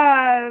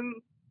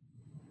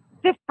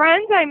 the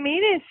friends I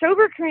meet in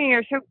sober community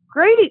are so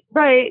great,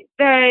 but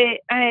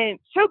the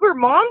sober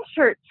mom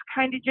shirts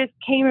kind of just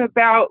came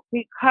about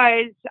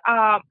because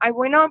I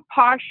went on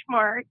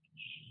Poshmark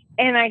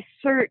and I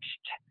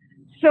searched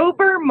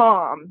sober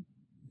mom.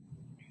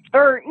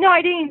 Or no,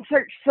 I didn't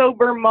search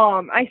sober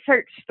mom. I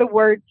searched the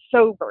word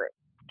sober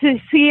to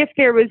see if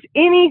there was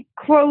any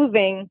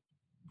clothing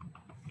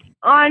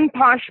on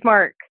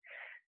Poshmark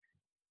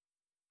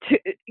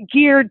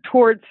geared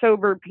towards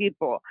sober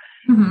people.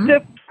 Mm-hmm.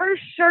 The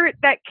first shirt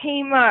that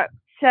came up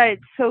said,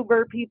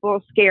 "Sober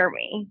people scare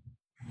me."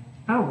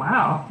 Oh,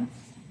 wow.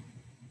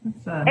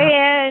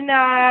 And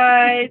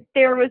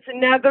there was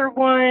another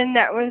one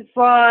that was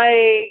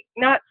like,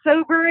 "Not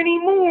sober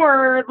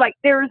anymore." Like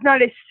there was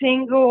not a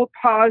single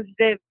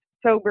positive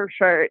sober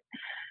shirt.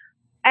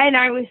 And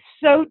I was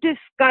so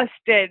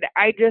disgusted.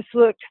 I just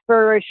looked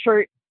for a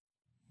shirt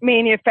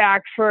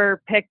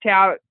manufacturer, picked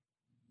out,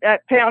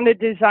 found a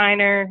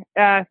designer,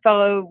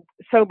 fellow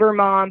sober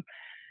mom,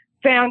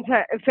 found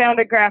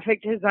a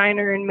graphic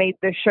designer and made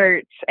the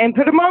shirts and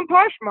put them on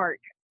Poshmark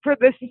for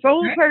the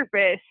sole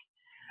purpose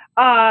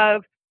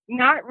of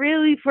not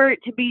really for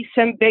it to be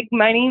some big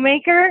money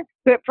maker,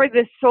 but for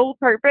the sole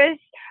purpose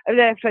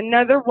that if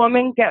another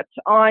woman gets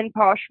on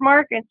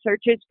Poshmark and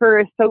searches for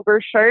a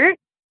sober shirt,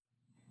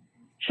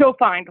 she'll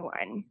find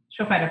one.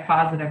 She'll find a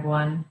positive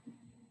one.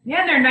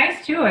 Yeah, they're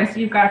nice too. I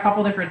see you've got a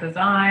couple different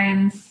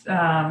designs.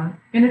 And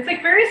it's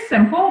like very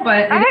simple,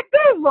 but... I like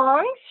the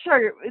long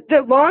shirt,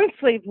 the long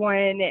sleeve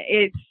one.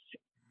 It's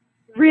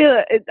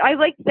really, I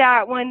like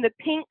that one. The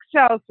pink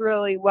sells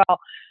really well.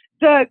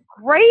 The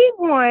gray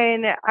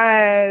one,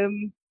 I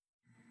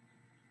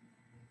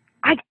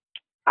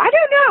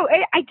don't know.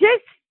 I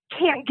just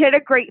can't get a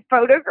great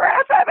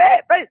photograph of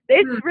it, but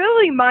it's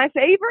really my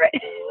favorite.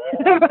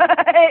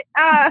 But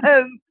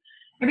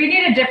maybe you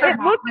need a different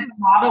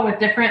model with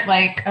different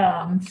like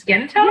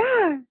skin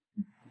tone.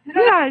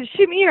 Yeah,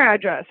 shoot me your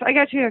address. I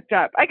got you hooked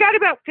up. I got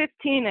about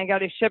 15 I got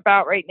to ship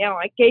out right now.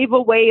 I gave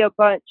away a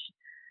bunch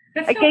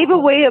That's I so gave cool.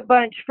 away a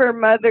bunch for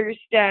Mother's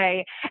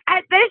Day.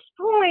 At this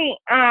point,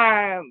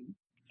 I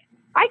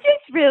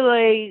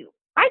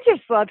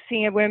just love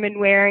seeing women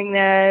wearing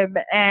them.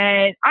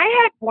 And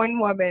I had one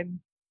woman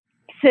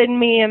send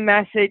me a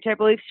message. I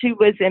believe she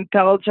was in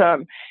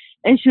Belgium.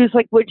 And she was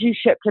like, would you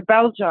ship to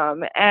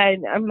Belgium?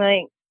 And I'm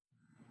like,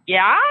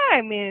 yeah,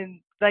 I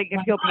mean, like, if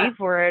Why you'll pay not?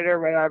 for it or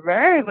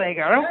whatever, like,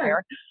 I don't Sure.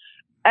 care.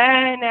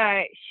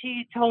 And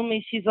she told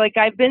me, she's like,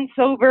 I've been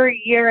sober a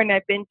year and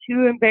I've been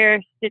too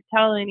embarrassed to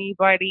tell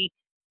anybody.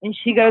 And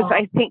she goes, Oh,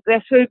 I think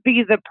this would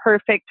be the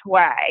perfect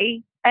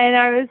way. And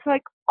I was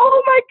like,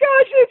 oh my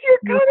gosh, it's your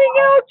coming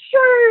wow. out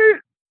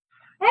shirt.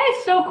 That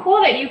is so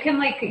cool that you can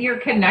like you're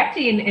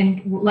connecting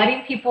and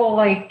letting people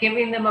like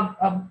giving them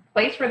a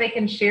place where they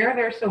can share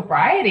their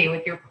sobriety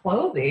with your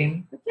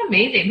clothing. It's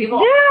amazing. People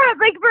Yeah,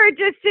 like for it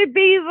just to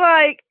be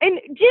like, and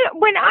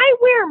when I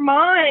wear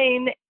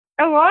mine,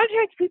 a lot of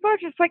times people are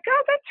just like,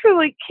 oh, that's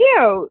really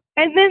cute.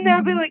 And then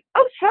they'll be Mhm. like,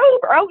 oh,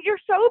 sober. Oh, you're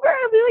sober?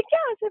 I'll be like,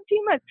 yeah,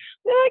 17 months.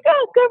 They're like,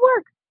 oh, good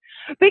work.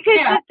 Because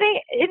Yeah. the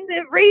thing, and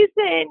the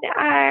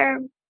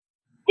reason,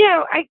 you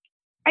know, I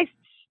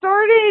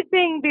started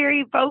being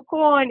very vocal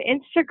on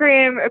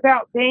Instagram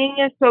about being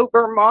a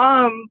sober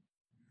mom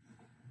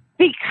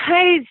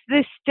because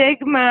the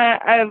stigma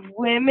of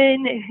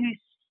women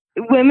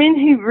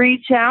who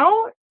reach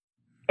out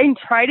and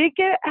try to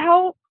get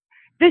help,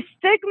 the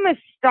stigma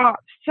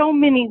stops so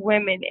many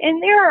women.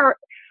 And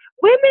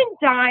women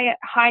die at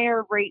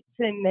higher rates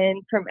than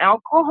men from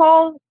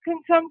alcohol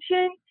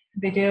consumption.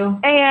 They do.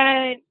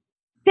 And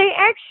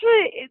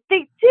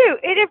they do.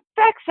 It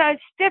affects us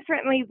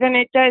differently than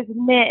it does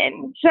men. I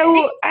think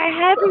So it's a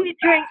heavy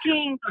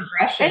drinking, and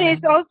progression.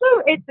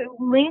 it's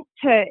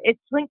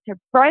linked to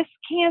breast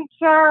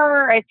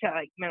cancer, it's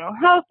like mental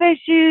health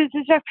issues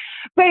and stuff.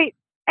 But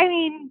I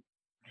mean,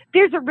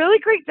 there's a really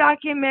great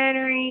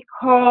documentary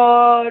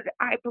called,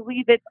 I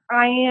believe it's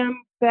I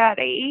Am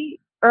Betty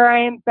or I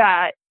Am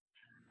Bet.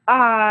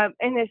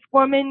 And this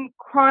woman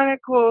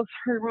chronicles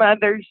her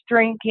mother's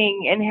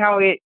drinking and how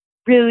it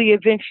really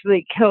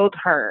eventually killed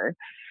her.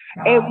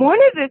 And God. one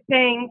of the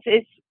things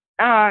is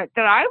that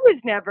I was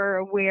never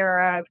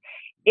aware of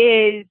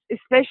is,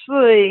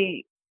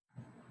 especially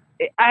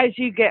as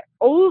you get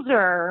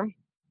older,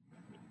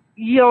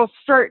 you'll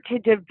start to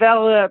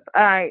develop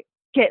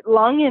get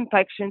lung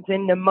infections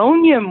and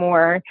pneumonia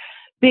more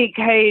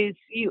because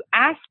you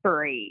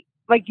aspirate.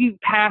 Like you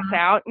pass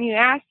out and you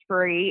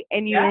aspirate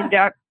and you Yeah. end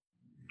up,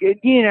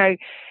 you know,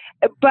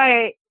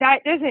 but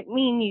that doesn't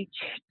mean you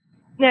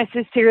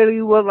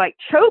necessarily will like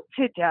choke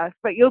to death,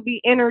 but you'll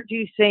be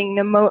introducing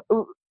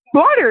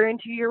water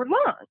into your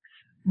lungs.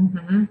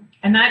 Mm-hmm.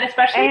 And that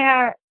especially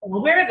And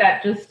older,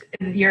 that just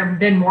you're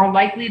then more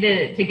likely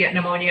to get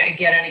pneumonia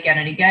again and again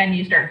and again.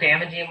 You start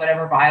damaging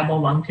whatever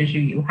viable lung tissue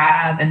you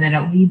have, and then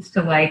it leads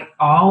to like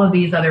all of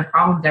these other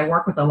problems. I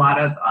work with a lot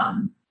of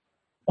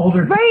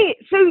older people. right,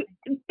 so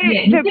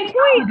Yeah, the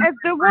point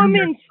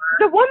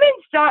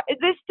of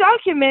this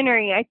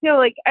documentary, I feel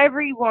like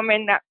every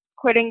woman that's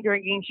quitting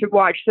drinking should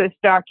watch this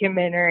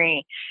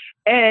documentary.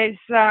 Is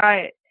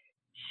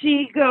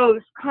she goes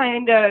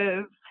kind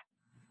of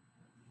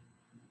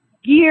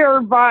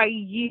year by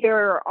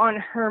year on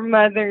her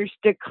mother's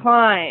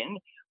decline,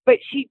 but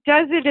she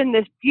does it in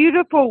this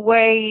beautiful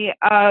way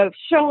of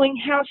showing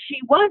how she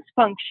was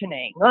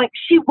functioning. Like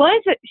she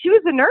was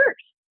a nurse.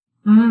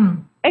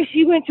 Mm. And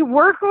she went to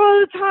work all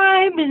the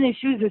time, and then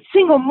she was a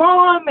single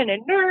mom and a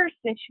nurse,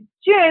 and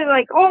she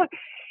like all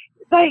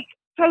like,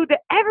 so to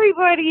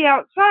everybody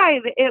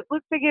outside it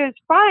looked like it was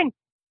fine,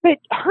 but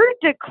her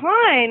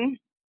decline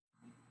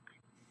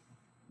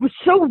was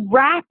so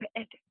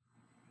rapid.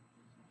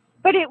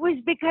 But it was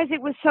because it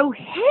was so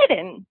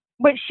hidden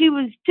what she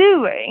was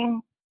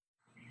doing.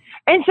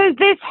 And so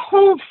this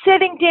whole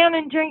sitting down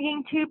and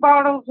drinking 2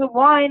 bottles of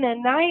wine a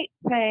night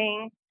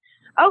thing,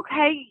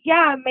 okay,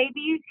 yeah, maybe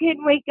you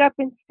can wake up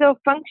and still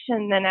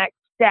function the next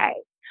day.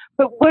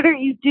 But what are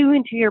you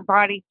doing to your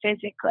body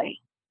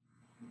physically?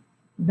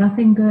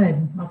 Nothing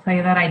good. I'll tell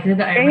you that.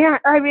 Yeah,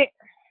 I mean,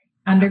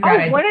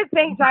 undergrad. one of the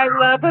things I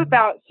love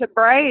about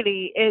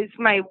sobriety is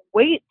my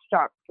weight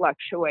stopped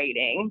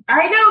fluctuating.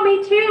 I know,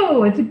 me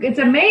too. It's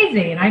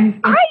amazing. I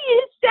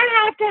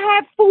used to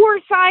have 4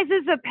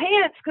 sizes of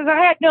pants because I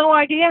had no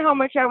idea how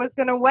much I was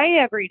going to weigh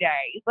every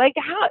day. Like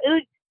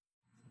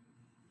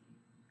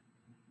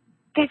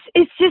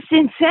it's just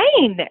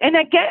insane. And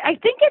I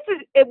think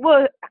it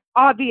was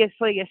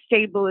obviously a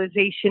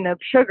stabilization of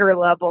sugar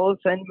levels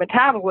and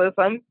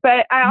metabolism,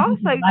 but I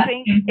also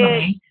think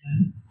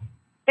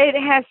it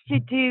has to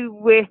do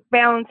with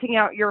balancing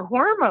out your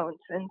hormones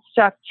and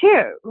stuff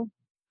too.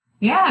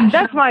 Yeah,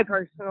 that's my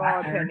personal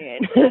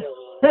opinion.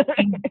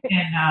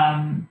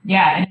 and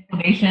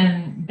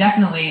inflammation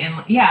definitely,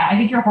 and yeah, I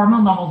think your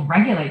hormone levels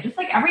regulate, just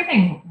like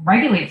everything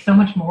regulates so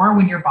much more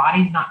when your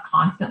body's not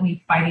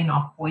constantly fighting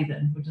off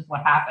poison, which is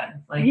what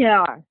happens. Like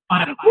yeah.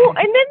 Well, and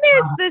then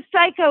there's the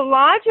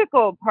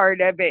psychological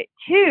part of it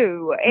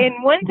too.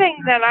 And one thing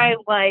that I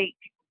like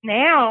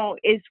now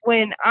is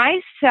when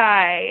I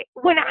say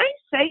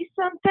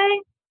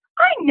something,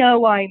 I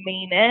know I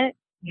mean it.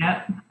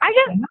 Yep. I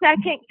don't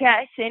second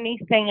guess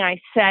anything I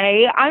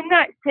say. I'm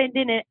not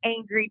sending an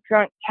angry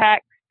drunk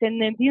text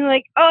and then being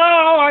like,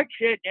 oh, I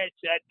shouldn't have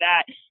said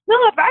that. No,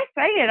 if I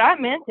say it, I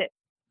meant it.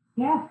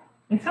 Yeah.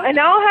 And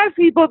I'll have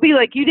people be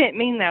like, you didn't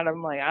mean that.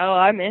 I'm like, oh,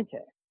 I meant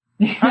it.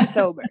 I'm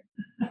sober.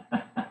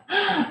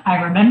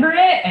 I remember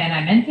it and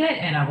I meant it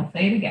and I will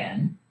say it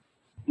again.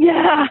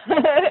 Yeah.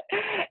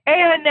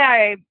 And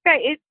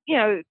it's,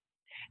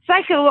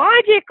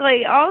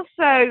 psychologically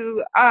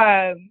also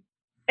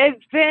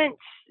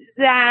events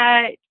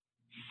that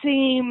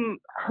seem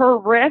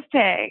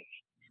horrific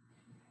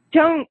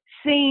don't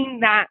seem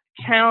that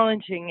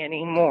challenging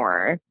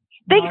anymore.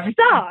 They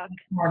suck.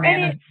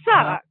 And it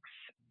sucks.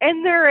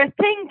 And they're a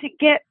thing to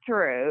get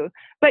through.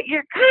 But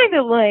you're kind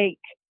of like,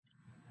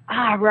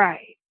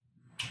 right.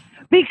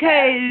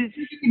 Because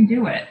you can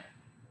do it.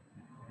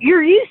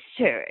 You're used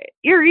to it.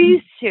 You're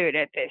used to it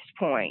at this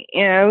point.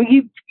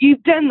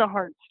 You've done the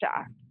hard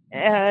stuff.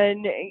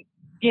 And,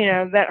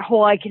 that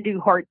whole I can do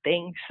hard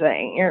things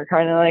thing. You're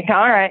kind of like,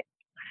 all right,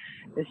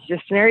 it's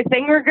just another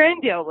thing we're going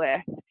to deal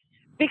with.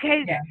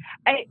 Because,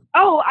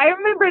 I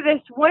remember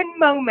this one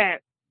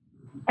moment,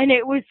 and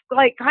it was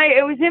like,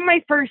 it was in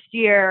my first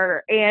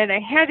year, and I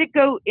had to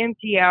go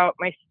empty out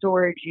my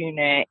storage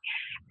unit.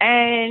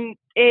 And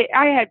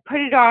I had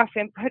put it off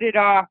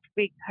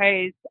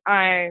because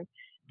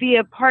the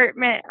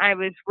apartment I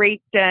was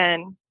raped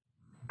in,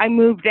 I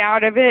moved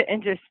out of it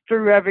and just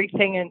threw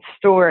everything in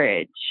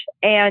storage.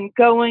 And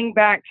going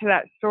back to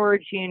that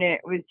storage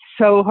unit was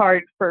so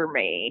hard for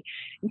me.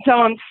 And so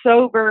I'm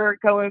sober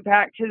going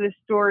back to the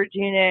storage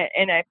unit,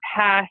 and I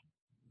passed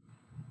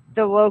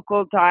the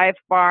local dive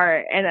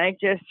bar, and I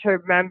just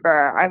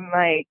remember, I'm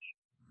like,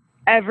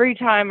 every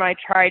time I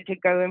tried to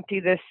go empty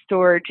this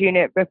storage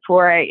unit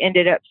before, I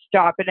ended up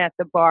stopping at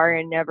the bar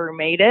and never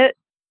made it.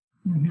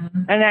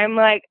 Mm-hmm. And I'm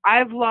like,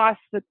 I've lost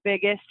the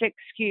biggest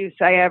excuse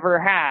I ever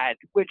had,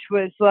 which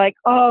was like,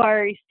 I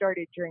already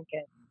started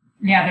drinking.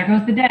 Yeah, there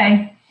goes the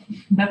day.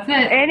 That's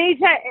it.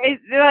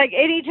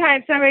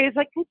 Anytime somebody's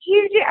like, could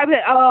you do? I'm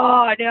like,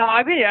 oh no,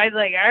 I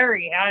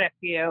already had a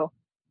few.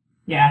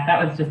 Yeah,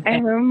 that was just.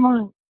 And I'm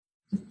like,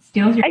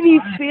 steals your and time.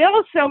 you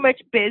feel so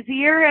much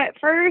busier at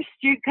first.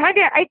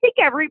 I think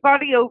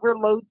everybody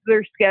overloads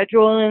their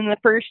schedule in the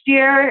first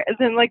year, and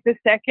then like the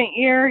second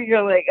year,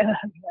 you're like,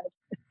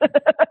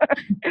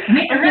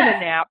 I'm gonna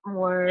nap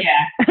more.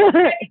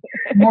 Yeah,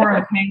 more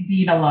okay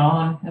being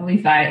alone. At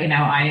least I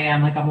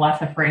am. Like, I'm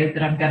less afraid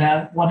that I'm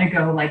gonna want to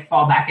go like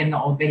fall back into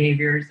old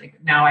behaviors. Like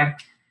now and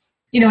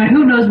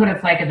who knows what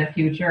it's like in the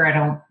future. I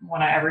don't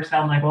want to ever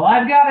sound like, well,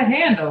 I've got it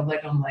handled.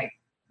 Like I'm like.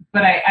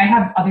 But I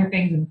have other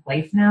things in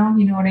place now,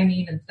 you know what I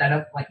mean? Instead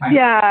of like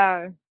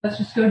let's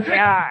just go drink.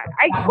 Yeah,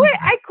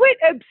 I quit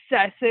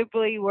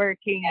obsessively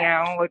working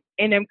out,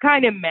 and I'm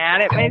kind of mad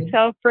at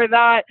myself for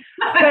that.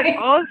 But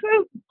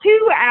also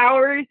 2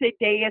 hours a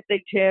day at the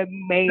gym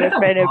may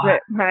have been a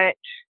bit much.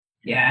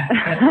 Yeah.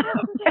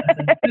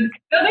 It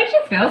makes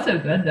you feel so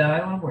good, though.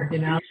 I love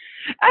working out.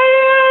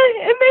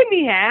 It made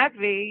me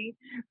happy.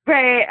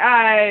 But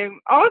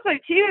also,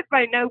 too, with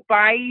my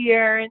no-buy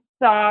year and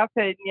stuff,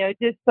 and,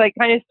 just, like,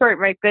 kind of start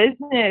my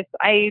business,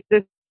 I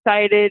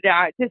decided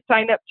to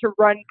sign up to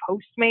run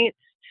Postmates,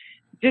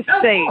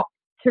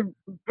 to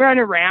run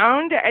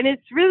around. And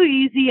it's really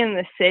easy in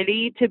the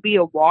city to be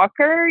a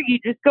walker. You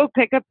just go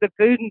pick up the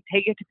food and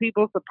take it to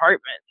people's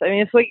apartments. I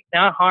mean, it's, like,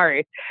 not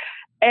hard.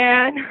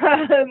 And,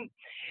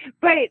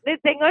 but the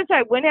thing was,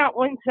 I went out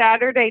one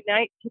Saturday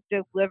night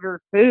to deliver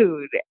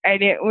food,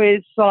 and it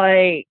was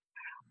like,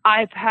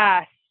 I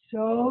passed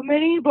so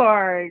many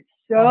bars,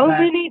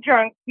 many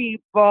drunk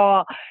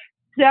people,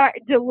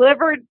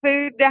 delivered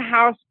food to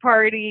house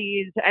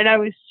parties, and I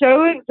was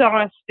so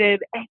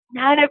exhausted, and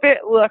none of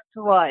it looked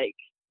like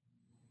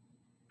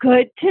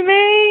good to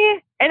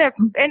me. And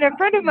a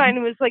friend of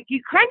mine was like,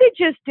 you kind of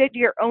just did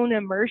your own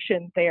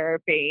immersion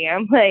therapy.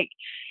 I'm like,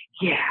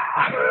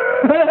 yeah.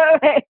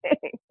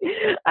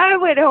 I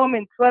went home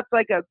and slept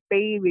like a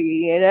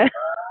baby, Yeah,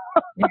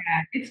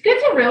 it's good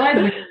to realize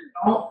when you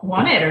don't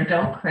want it or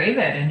don't crave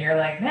it, and you're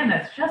like, man,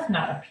 that's just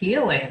not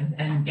appealing.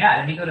 And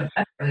yeah, if you go to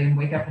bed early and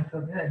wake up and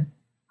feel good.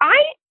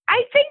 I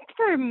think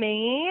for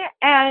me,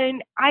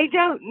 and I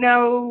don't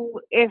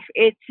know if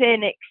it's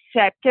an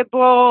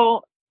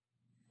acceptable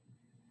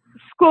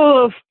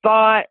school of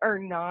thought or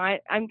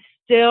not. I'm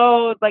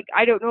still like,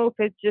 I don't know if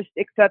it's just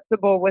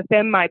acceptable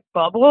within my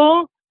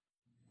bubble.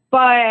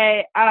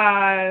 But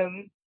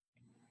I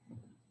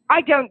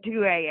don't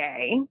do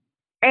AA,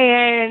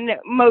 and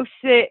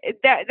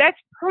that's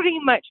pretty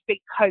much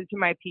because of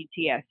my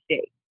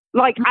PTSD.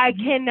 Like, I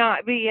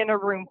cannot be in a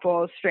room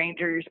full of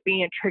strangers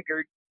being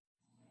triggered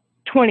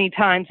 20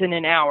 times in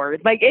an hour.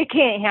 Like, it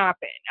can't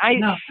happen.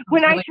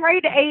 When I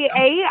tried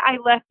AA, I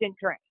left and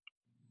drank.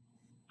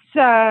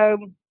 So,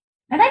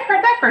 and I've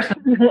heard that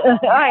person.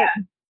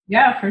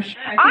 Yeah, for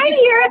sure. I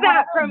hear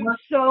that from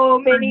so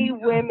many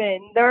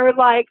women. They're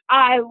like,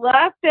 I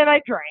left and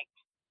I drank.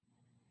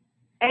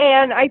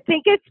 And I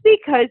think it's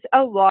because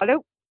a lot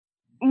of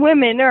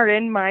women are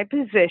in my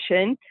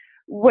position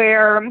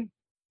where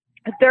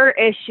their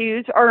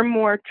issues are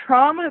more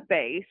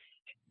trauma-based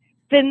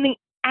than the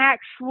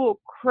actual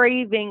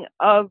craving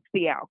of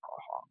the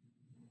alcohol.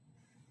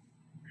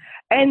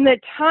 And the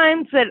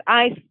times that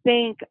I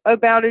think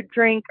about a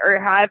drink or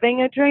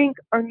having a drink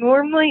are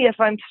normally if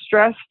I'm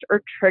stressed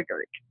or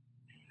triggered.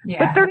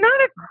 Yeah. But they're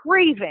not a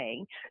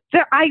craving.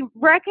 I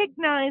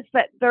recognize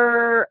that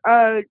they're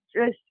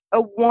just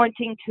a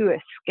wanting to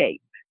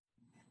escape.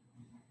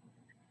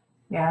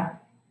 Yeah.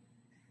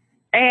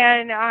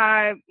 And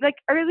like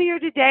earlier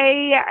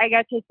today, I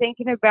got to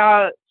thinking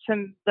about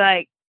some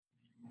like,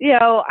 you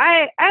know,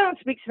 I don't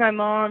speak to my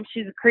mom.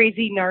 She's a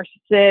crazy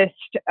narcissist.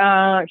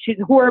 She's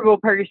a horrible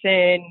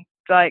person.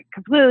 Like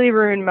completely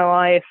ruined my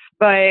life.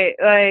 But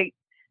like,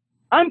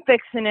 I'm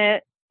fixing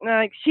it.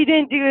 Like she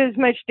didn't do as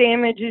much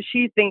damage as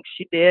she thinks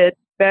she did.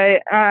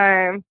 But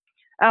I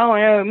don't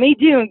know. Me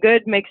doing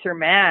good makes her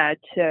mad.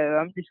 So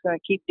I'm just gonna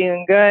keep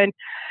doing good.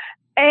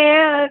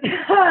 And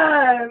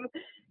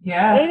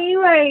yeah.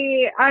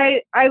 Anyway,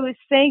 I was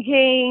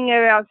thinking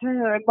about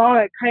something my mom.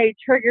 It kind of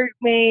triggered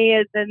me,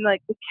 and then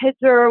like the kids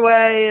are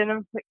away, and I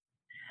was like,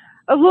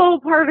 a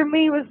little part of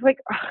me was like,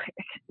 oh,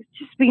 it'd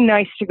just be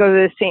nice to go to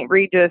the St.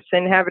 Regis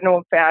and have an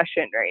old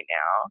fashioned right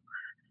now.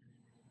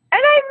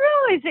 And I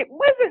realized it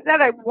wasn't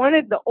that I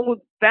wanted the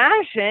old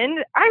fashioned.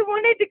 I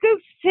wanted to go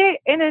sit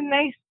in a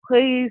nice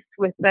place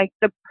with like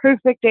the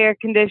perfect air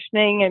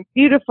conditioning and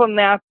beautiful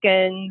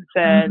napkins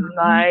and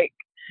like.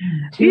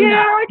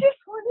 Yeah, I just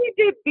wanted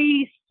to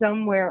be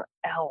somewhere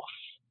else.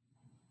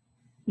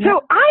 Yeah.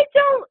 So I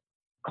don't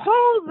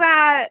call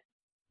that,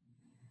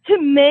 to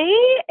me,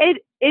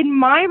 in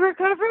my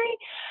recovery,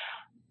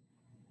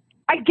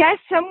 I guess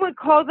some would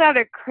call that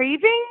a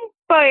craving,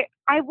 but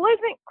I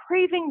wasn't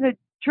craving the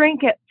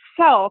drink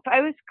itself.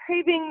 I was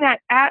craving that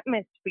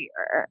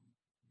atmosphere.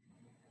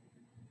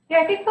 Yeah,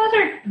 I think those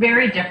are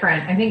very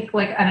different. I think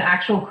like an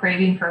actual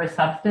craving for a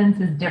substance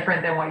is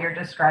different than what you're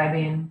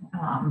describing.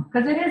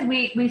 Because it is,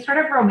 we sort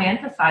of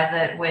romanticize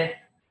it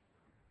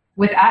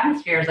with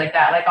atmospheres like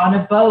that, like on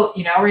a boat,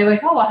 you know, where you're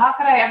like, oh, well, how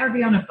could I ever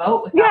be on a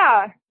boat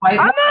without I'm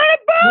on a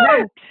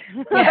boat.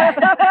 Yeah.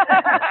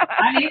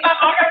 I need my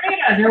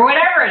margaritas or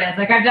whatever it is.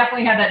 Like I've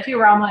definitely had that too,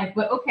 where I'm like,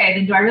 well, okay,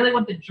 then do I really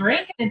want the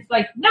drink? And it's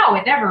like, no,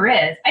 it never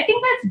is. I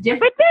think that's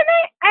different. But then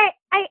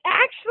I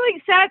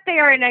actually sat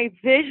there and I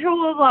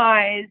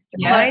visualized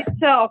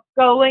myself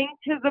going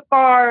to the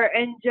bar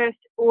and just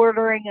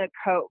ordering a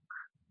Coke.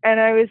 And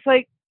I was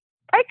like,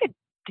 I could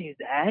do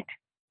that.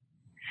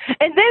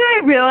 And then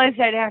I realized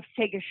I'd have to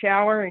take a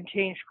shower and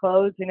change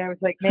clothes. And I was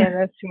like, man,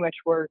 that's too much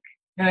work.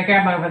 You're like,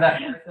 I'm over that.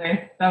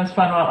 That was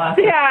fun while it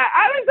lasted. Yeah,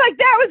 I was like,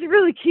 that was a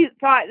really cute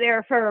thought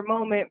there for a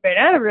moment, but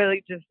I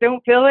really just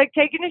don't feel like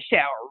taking a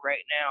shower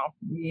right now.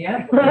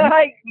 Yep.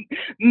 Like,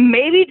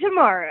 maybe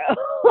tomorrow.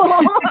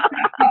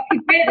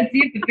 Let's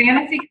see if the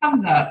fantasy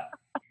comes up.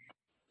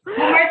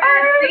 Well, Martha,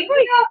 thank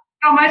you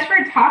so much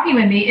for talking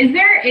with me. Is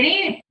there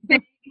anything,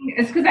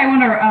 it's because I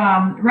want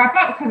to wrap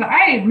up, because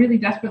I really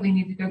desperately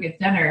need to go get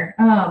dinner.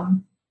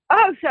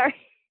 Oh, sorry.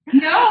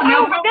 No.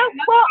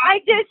 Well, I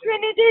just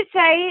wanted to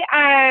say,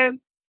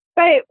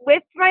 but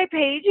with my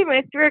page and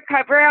with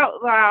Recover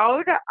Out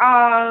Loud,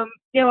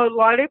 you know, a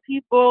lot of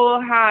people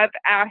have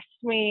asked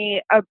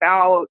me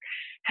about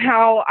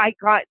how I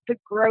got the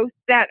growth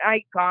that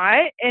I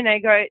got, and I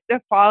got the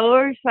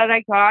followers that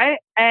I got,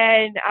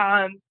 and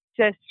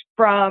just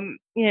from,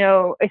 you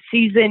know, a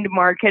seasoned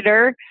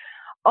marketer,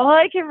 all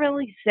I can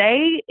really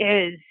say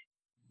is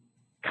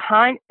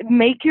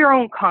make your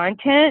own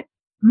content.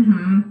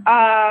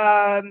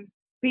 Mm-hmm.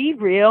 Be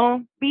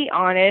real, be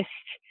honest.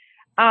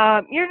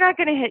 You're not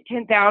going to hit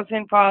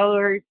 10,000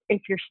 followers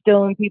if you're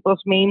still in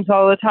people's memes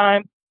all the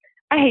time.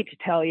 I hate to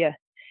tell you,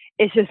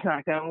 it's just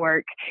not going to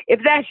work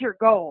if that's your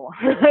goal.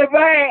 But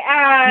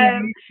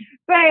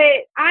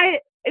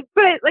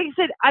like I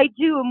said, I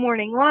do a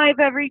morning live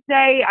every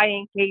day. I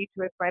engage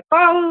with my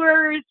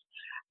followers.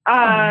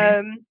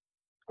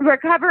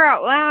 Recover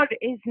Out Loud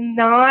is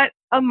not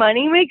a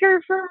moneymaker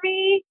for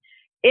me.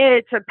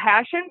 It's a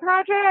passion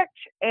project,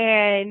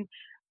 and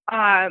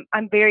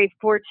I'm very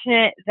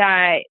fortunate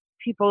that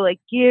people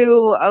like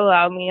you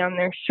allow me on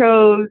their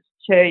shows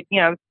to, you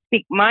know,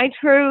 speak my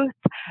truth.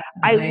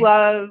 I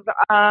love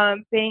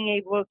being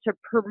able to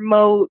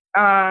promote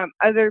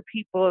other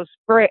people's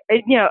brands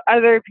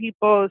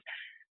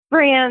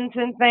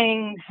and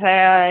things,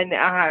 and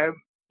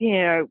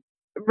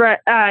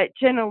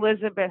Jen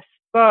Elizabeth's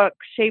book,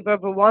 Shape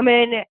of a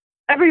Woman.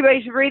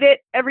 Everybody should read it.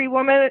 Every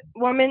woman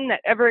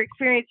that ever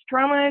experienced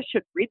trauma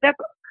should read that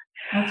book.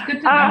 That's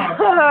good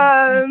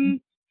to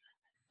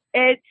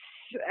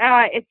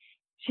know.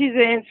 She's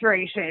an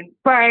inspiration.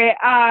 But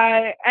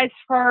as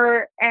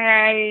far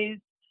as,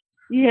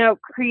 you know,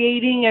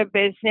 creating a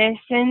business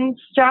and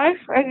stuff,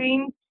 I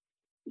mean,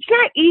 it's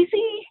not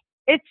easy.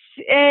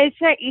 It's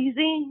not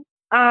easy.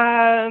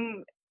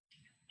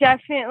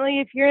 Definitely,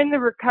 if you're in the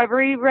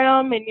recovery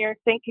realm and you're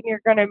thinking you're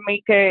going to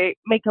make a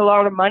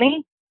lot of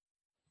money,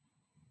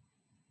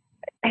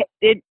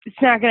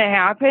 it's not going to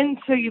happen.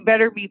 So you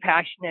better be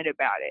passionate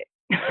about it.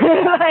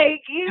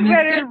 Like, you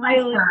better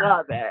really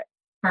love it.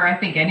 for I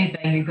think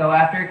anything you go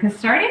after. Because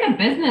starting a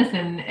business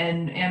and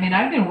I mean,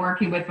 I've been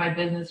working with my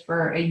business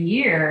for a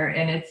year,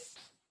 and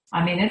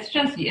I mean, it's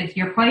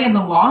you're playing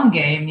the long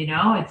game.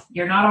 It's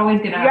you're not always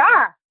gonna.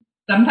 Yeah.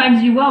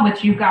 Sometimes you will,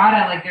 but you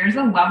gotta like. There's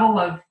a level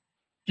of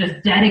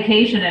just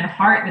dedication and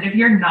heart that if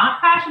you're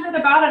not passionate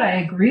about it, I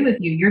agree with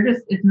you. You're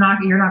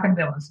not going to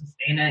be able to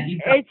sustain it.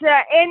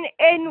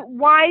 And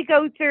why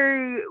go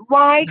through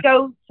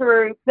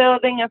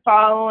building a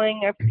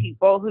following of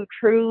people who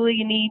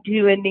truly need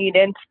you and need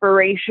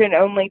inspiration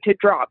only to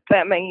drop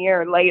them a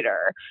year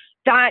later?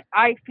 That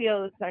I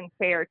feel is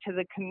unfair to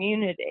the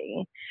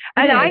community.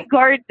 And I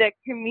guard the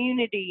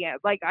community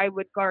like I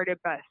would guard a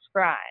best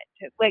friend.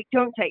 Like,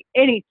 don't say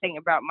anything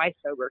about my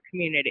sober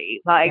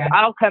community. Like,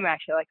 I'll come at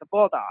you like a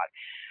bulldog.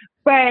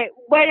 But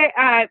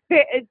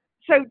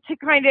so to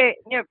kind of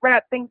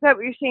wrap things up,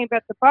 what you're saying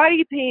about the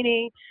body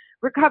painting,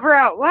 Recover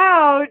Out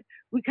Loud,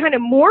 we kind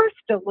of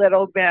morphed a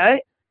little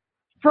bit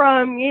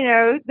from,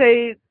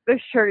 the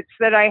shirts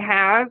that I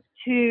have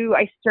to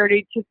I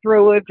started to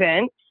throw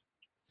events.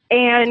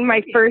 And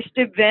my first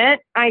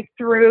event I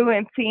threw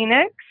in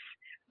Phoenix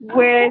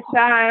with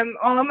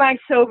all my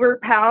sober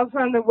pals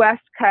on the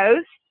West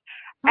Coast.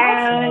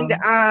 Awesome.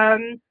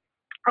 And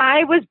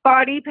I was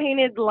body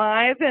painted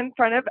live in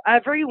front of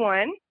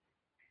everyone.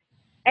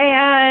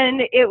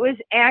 And it was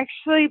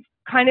actually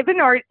kind of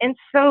an art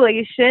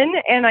installation.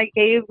 And I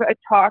gave a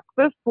talk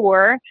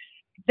before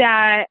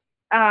that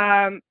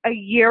a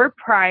year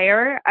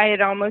prior, I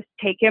had almost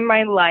taken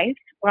my life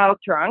while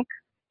drunk.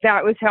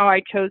 That was how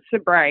I chose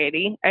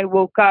sobriety. I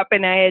woke up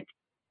and I had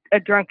a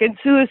drunken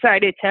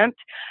suicide attempt.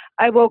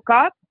 I woke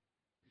up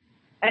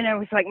and I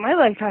was like, my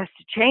life has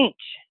to change.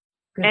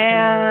 Good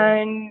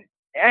and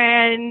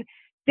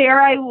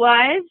there I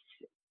was,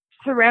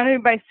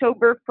 surrounded by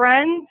sober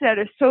friends at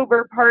a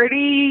sober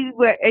party,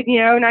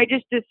 and I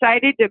just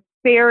decided to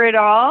bear it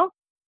all.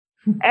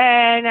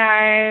 And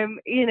I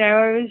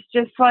was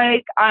just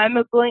like, I'm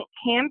a blank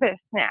canvas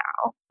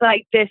now.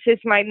 Like, this is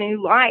my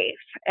new life.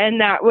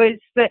 And that was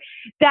the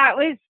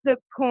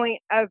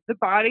point of the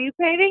body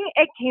painting.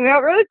 It came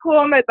out really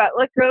cool. My butt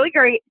looked really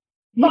great,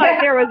 but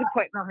there was a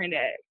point behind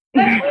it.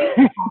 That's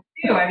really cool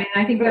too. I mean,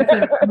 I think I'm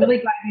really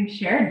glad you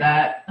shared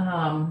that.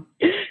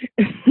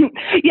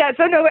 Yeah,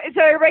 so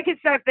everybody can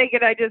stop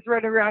thinking I just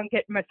run around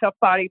getting myself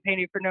body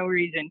painted for no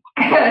reason.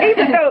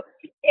 Even though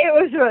it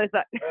was really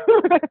fun.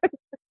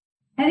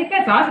 I think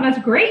that's awesome. That's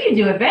great. You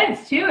do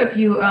events too. If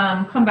you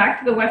come back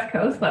to the West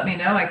Coast, let me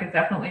know. I could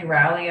definitely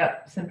rally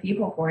up some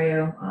people for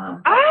you.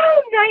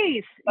 Oh,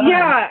 nice.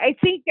 Yeah, I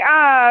think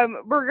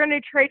we're going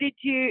to try to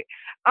do.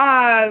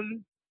 I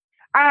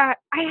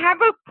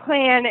have a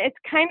plan. It's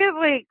kind of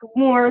like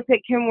more if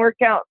it can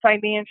work out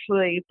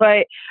financially,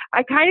 but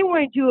I kind of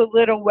want to do a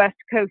little West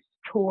Coast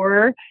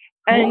tour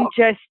and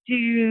just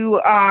do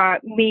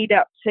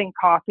meetups in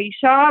coffee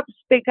shops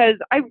because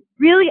I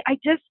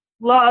just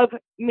love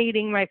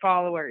meeting my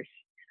followers.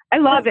 I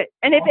love it.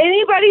 And if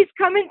anybody's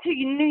coming to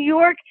New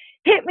York,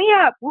 hit me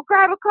up. We'll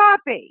grab a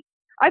coffee.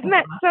 I've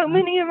met so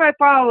many of my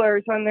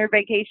followers on their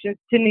vacations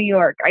to New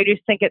York. I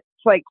just think it's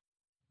like,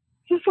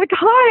 just like,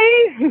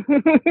 hi.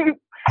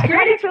 I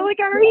kind of feel like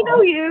I already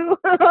know you.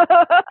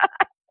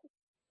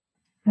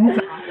 That's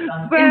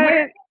awesome.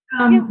 But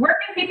where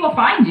can people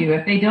find you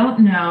if they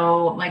don't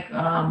know? Like,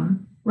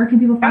 where can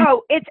people find you?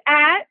 Oh, it's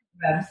at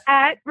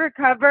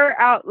Recover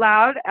Out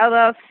Loud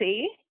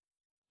LLC.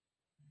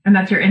 And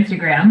that's your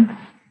Instagram.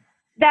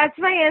 That's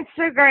my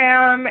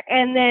Instagram,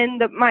 and then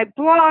my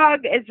blog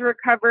is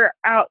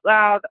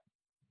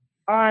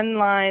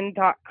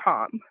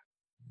recoveroutloudonline.com.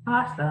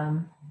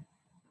 Awesome.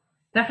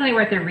 Definitely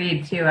worth a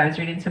read too. I was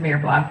reading some of your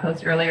blog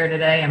posts earlier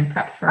today and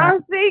prepped for. Oh,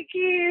 thank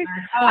you.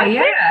 I've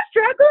been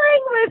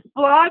struggling with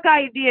blog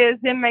ideas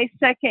in my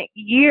second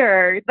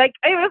year. Like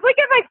it was like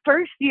in my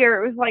first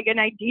year, it was like an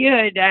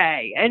idea a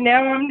day, and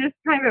now I'm just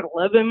kind of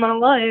living my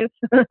life.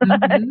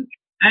 Mm-hmm.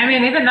 I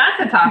mean, even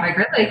that's a topic,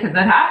 really, because it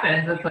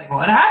happens. It's like,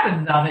 what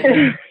happens now that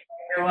you're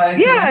like,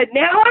 yeah,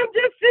 now I'm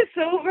just a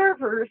sober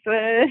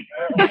person.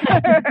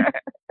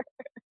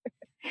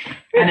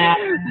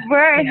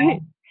 Anyway,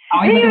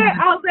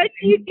 I'll let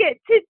you get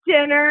to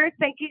dinner.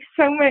 Thank you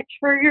so much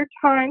for your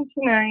time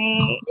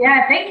tonight.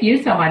 Yeah, thank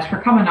you so much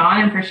for coming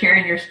on and for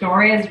sharing your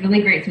story. It's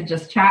really great to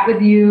just chat with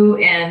you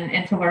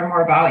and to learn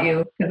more about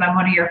you because I'm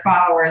one of your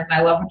followers and I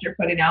love what you're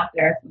putting out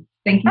there. So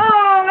thank you.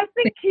 Oh,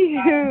 thank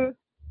you.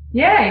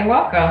 Yeah, you're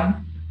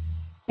welcome.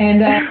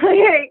 And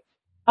okay.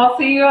 I'll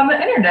see you on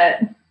the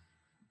internet.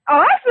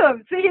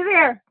 Awesome. See you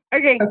there.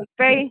 Okay.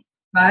 Bye.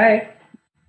 Bye.